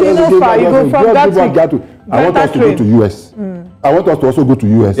Gatwick. I want us to go to US. I want us to also go to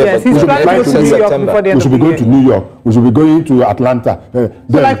US. Yes, he's planning to go to New York before the end we should be going to New York. We should be going to Atlanta. So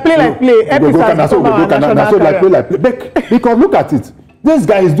like play. Because look at it. This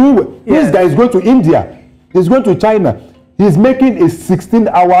guy is doing. This guy is going to India. He's going to China. He's making a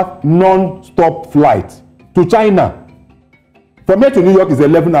 16-hour non-stop flight to China. From here to New York is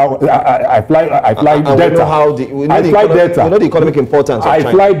 11 hours. I fly Delta. We know how the, we know I the fly economic, Delta. We know the economic importance of I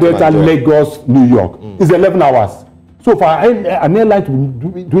China. fly Delta, Lagos, New York. It's 11 hours. So for an airline to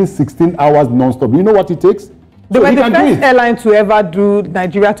be doing 16 hours non-stop, you know what it takes? They were the first airline to ever do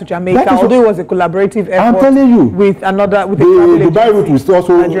Nigeria to Jamaica, although it was a collaborative effort. I'm telling you, with another, with the Dubai route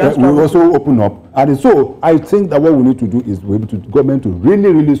will also open up, and so I think that what we need to do is we able to government to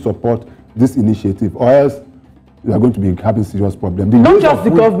really support this initiative, or else we are going to be having serious problems. Not just the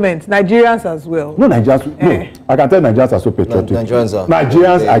government, Nigerians as well. No, Nigerians. No, I can tell Nigerians are so patriotic.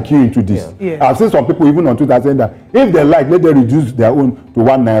 Nigerians are key into this. Yeah. I've seen some people even on Twitter saying that if they like, let them reduce their own to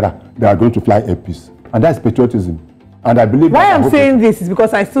 ₦1, they are going to fly a piece. And that's patriotism. And I believe why I'm saying this is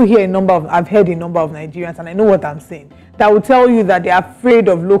because I still hear I've heard a number of Nigerians, and I know what I'm saying, that will tell you that they're afraid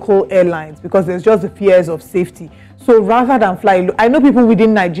of local airlines because there's just the fears of safety. So rather than fly, I know people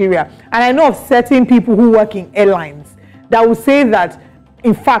within Nigeria, and I know of certain people who work in airlines that will say that,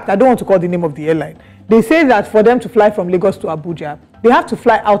 in fact, I don't want to call the name of the airline. They say that for them to fly from Lagos to Abuja, they have to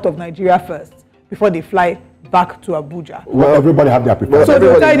fly out of Nigeria first before they fly back to Abuja. Well, everybody have their preference. So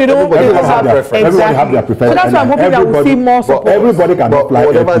everybody have their preference. Everybody have their preference. So that's why I'm hoping that we'll see more support. Everybody cannot fly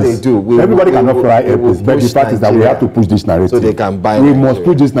whatever they do, everybody cannot fly airplanes. But the fact is that we have to push this narrative. So they can buy. We must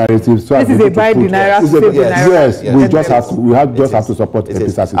push this narrative. So this is a buy the naira, save the naira. Yes, we just have to. We just have to support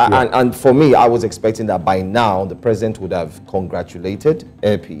AirPeace. And for me, I was expecting that by now the president would have congratulated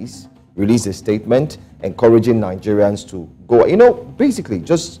AirPeace, released a statement encouraging Nigerians to go. You know, basically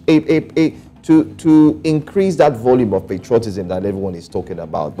just to increase that volume of patriotism that everyone is talking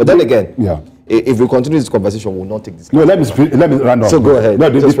about. But then again, if we continue this conversation, we'll not take this. No, let me run off. So go ahead. No,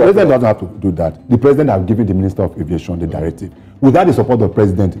 the president doesn't have to do that. The president has given the Minister of Aviation the directive. Without the support of the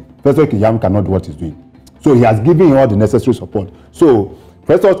president, President Keyamo cannot do what he's doing. So he has given him all the necessary support. So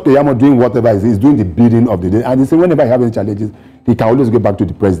President Keyamo doing whatever he's doing the bidding of the day. And he said whenever he has any challenges, he can always go back to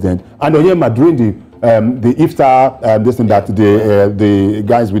the president. And Onyema during the iftar, this and that the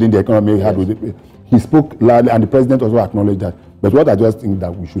guys within the economy had with it, he spoke loudly, and the president also acknowledged that. But what I just think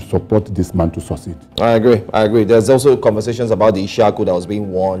that we should support this man to succeed. I agree. There's also conversations about the Ishaku that was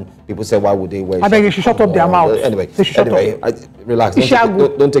being worn. People say, why would they wear Ishaku? I beg you should shut up their mouth. Anyway, relax.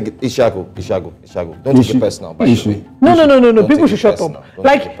 Ishaku. Don't take it. Ishaku. Don't take it personal. No. People should shut up.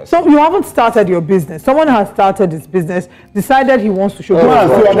 Like, so you haven't started your business. Someone has started his business, decided he wants to show. Go and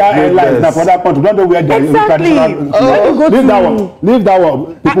see other airlines now for that country. Don't know where they're Leave that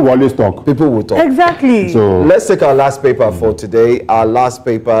one. People will always talk. People will talk. Exactly. So let's take our last paper for today. Our last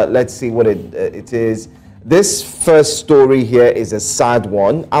paper, let's see what it is. This first story here is a sad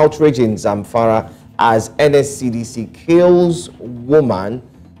one. Outrage in Zamfara as NSCDC kills woman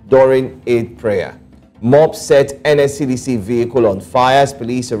during Eid prayer. Mob set NSCDC vehicle on fire as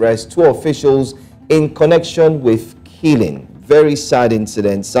police arrest 2 officials in connection with killing. Very sad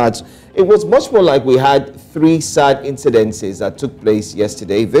incident. Sad. It was much more like we had 3 sad incidences that took place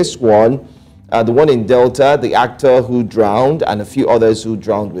yesterday. This one, the one in Delta, the actor who drowned, and a few others who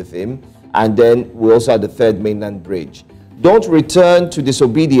drowned with him. And then we also had the 3rd mainland bridge. Don't return to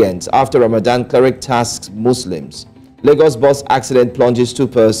disobedience after Ramadan cleric tasks Muslims. Lagos bus accident plunges 2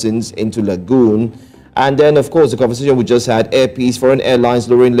 persons into lagoon. And then, of course, the conversation we just had, AirPeace, foreign airlines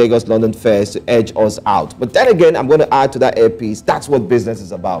lowering Lagos-London fares to edge us out. But then again, I'm going to add to that AirPeace, that's what business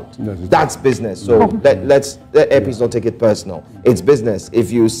is about. That's business. So let AirPeace not take it personal. It's business.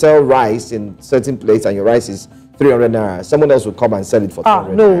 If you sell rice in certain place and your rice is 300 naira, someone else will come and sell it for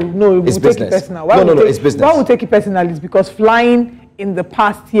 300 No, it's business. Take it personal. It's business. Why would take it personal is because flying in the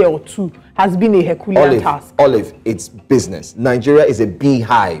past year or 2 has been a Herculean task. Olive, it's business. Nigeria is a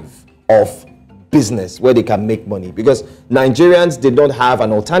beehive of business where they can make money because Nigerians did not have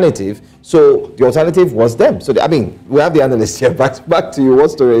an alternative, so the alternative was them. So we have the analyst here. Back to you.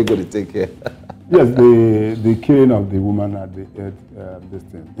 What story are you going to take here? Yes, the killing of the woman at the this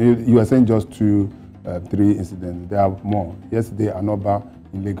thing. You are saying just 2, 3 incidents. There are more. Yesterday, Anoba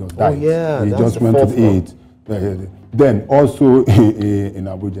in Lagos died. Oh yeah, he just went to Eid. Then also in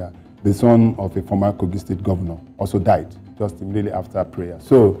Abuja, the son of a former Kogi State governor also died just immediately after prayer.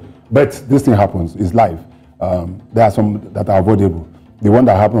 So. But this thing happens, it's live. There are some that are avoidable. The one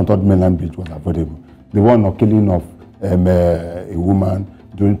that happened on 3rd mainland bridge was avoidable. The one of killing of a woman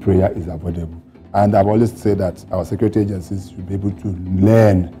during prayer is avoidable. And I've always said that our security agencies should be able to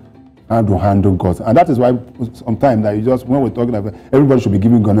learn how to handle guns. And that is why sometimes that when we're talking about everybody should be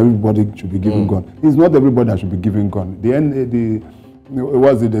giving gun, everybody should be giving gun. It's not everybody that should be giving gun. The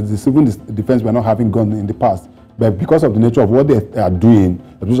civil defense were not having gun in the past. But because of the nature of what they are doing,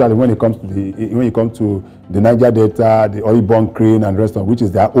 especially when it comes to the Niger Delta, the oil-borne crane and the rest of which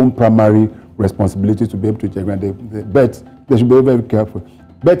is their own primary responsibility to be able to check, but they should be very careful.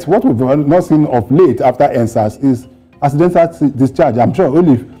 But what we've not seen of late after NSAS is accidental discharge. I'm sure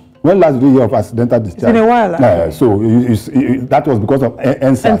only when last did you hear of accidental discharge? It's been a while. So that was because of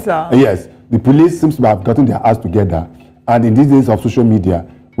NSAS. Yes, the police seems to have gotten their act together, and in these days of social media,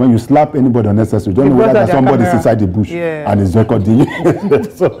 when you slap anybody unnecessary, you don't know whether somebody is inside the bush and is recording.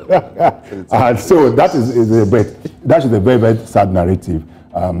 so that is a very, very sad narrative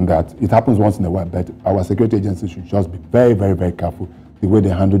that it happens once in a while. But our security agencies should just be very, very, very careful the way they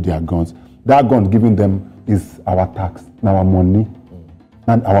handle their guns. That gun given them is our tax, our money,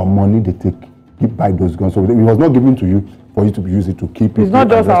 and our money they keep buy those guns. So it was not given to you for you to use it to keep it. It's not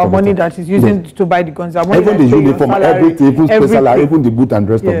just our money that is using to buy the guns. Even the uniform, everything, even the boot and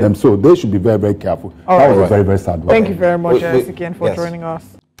the rest of them. So they should be very, very careful. That was a very, very sad one. Thank you very much, Sikian, for joining us.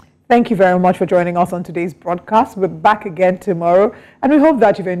 Thank you very much for joining us on today's broadcast. We're back again tomorrow, and we hope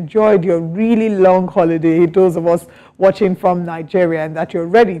that you've enjoyed your really long holiday, those of us watching from Nigeria, and that you're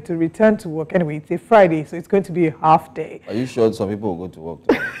ready to return to work. Anyway, it's a Friday, so it's going to be a half day. Are you sure some people will go to work?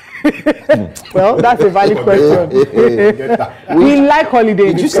 Well, that's a valid question. We like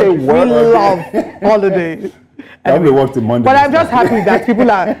holidays. Did you say we love holidays. Anyway, Monday, but I'm just happy that people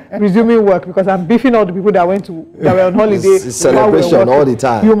are resuming work, because I'm beefing all the people that were on holiday. It's celebration all the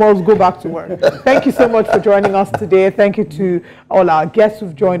time. You must go back to work. Thank you so much for joining us today. Thank you to all our guests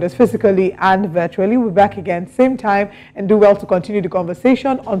who've joined us physically and virtually. We'll be back again same time, and do well to continue the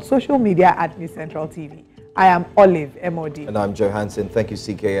conversation on social media at News Central TV. I am Olive Emodi. And I'm Joe Hanson. Thank you,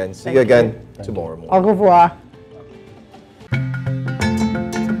 CK, and see you again tomorrow morning. Au revoir.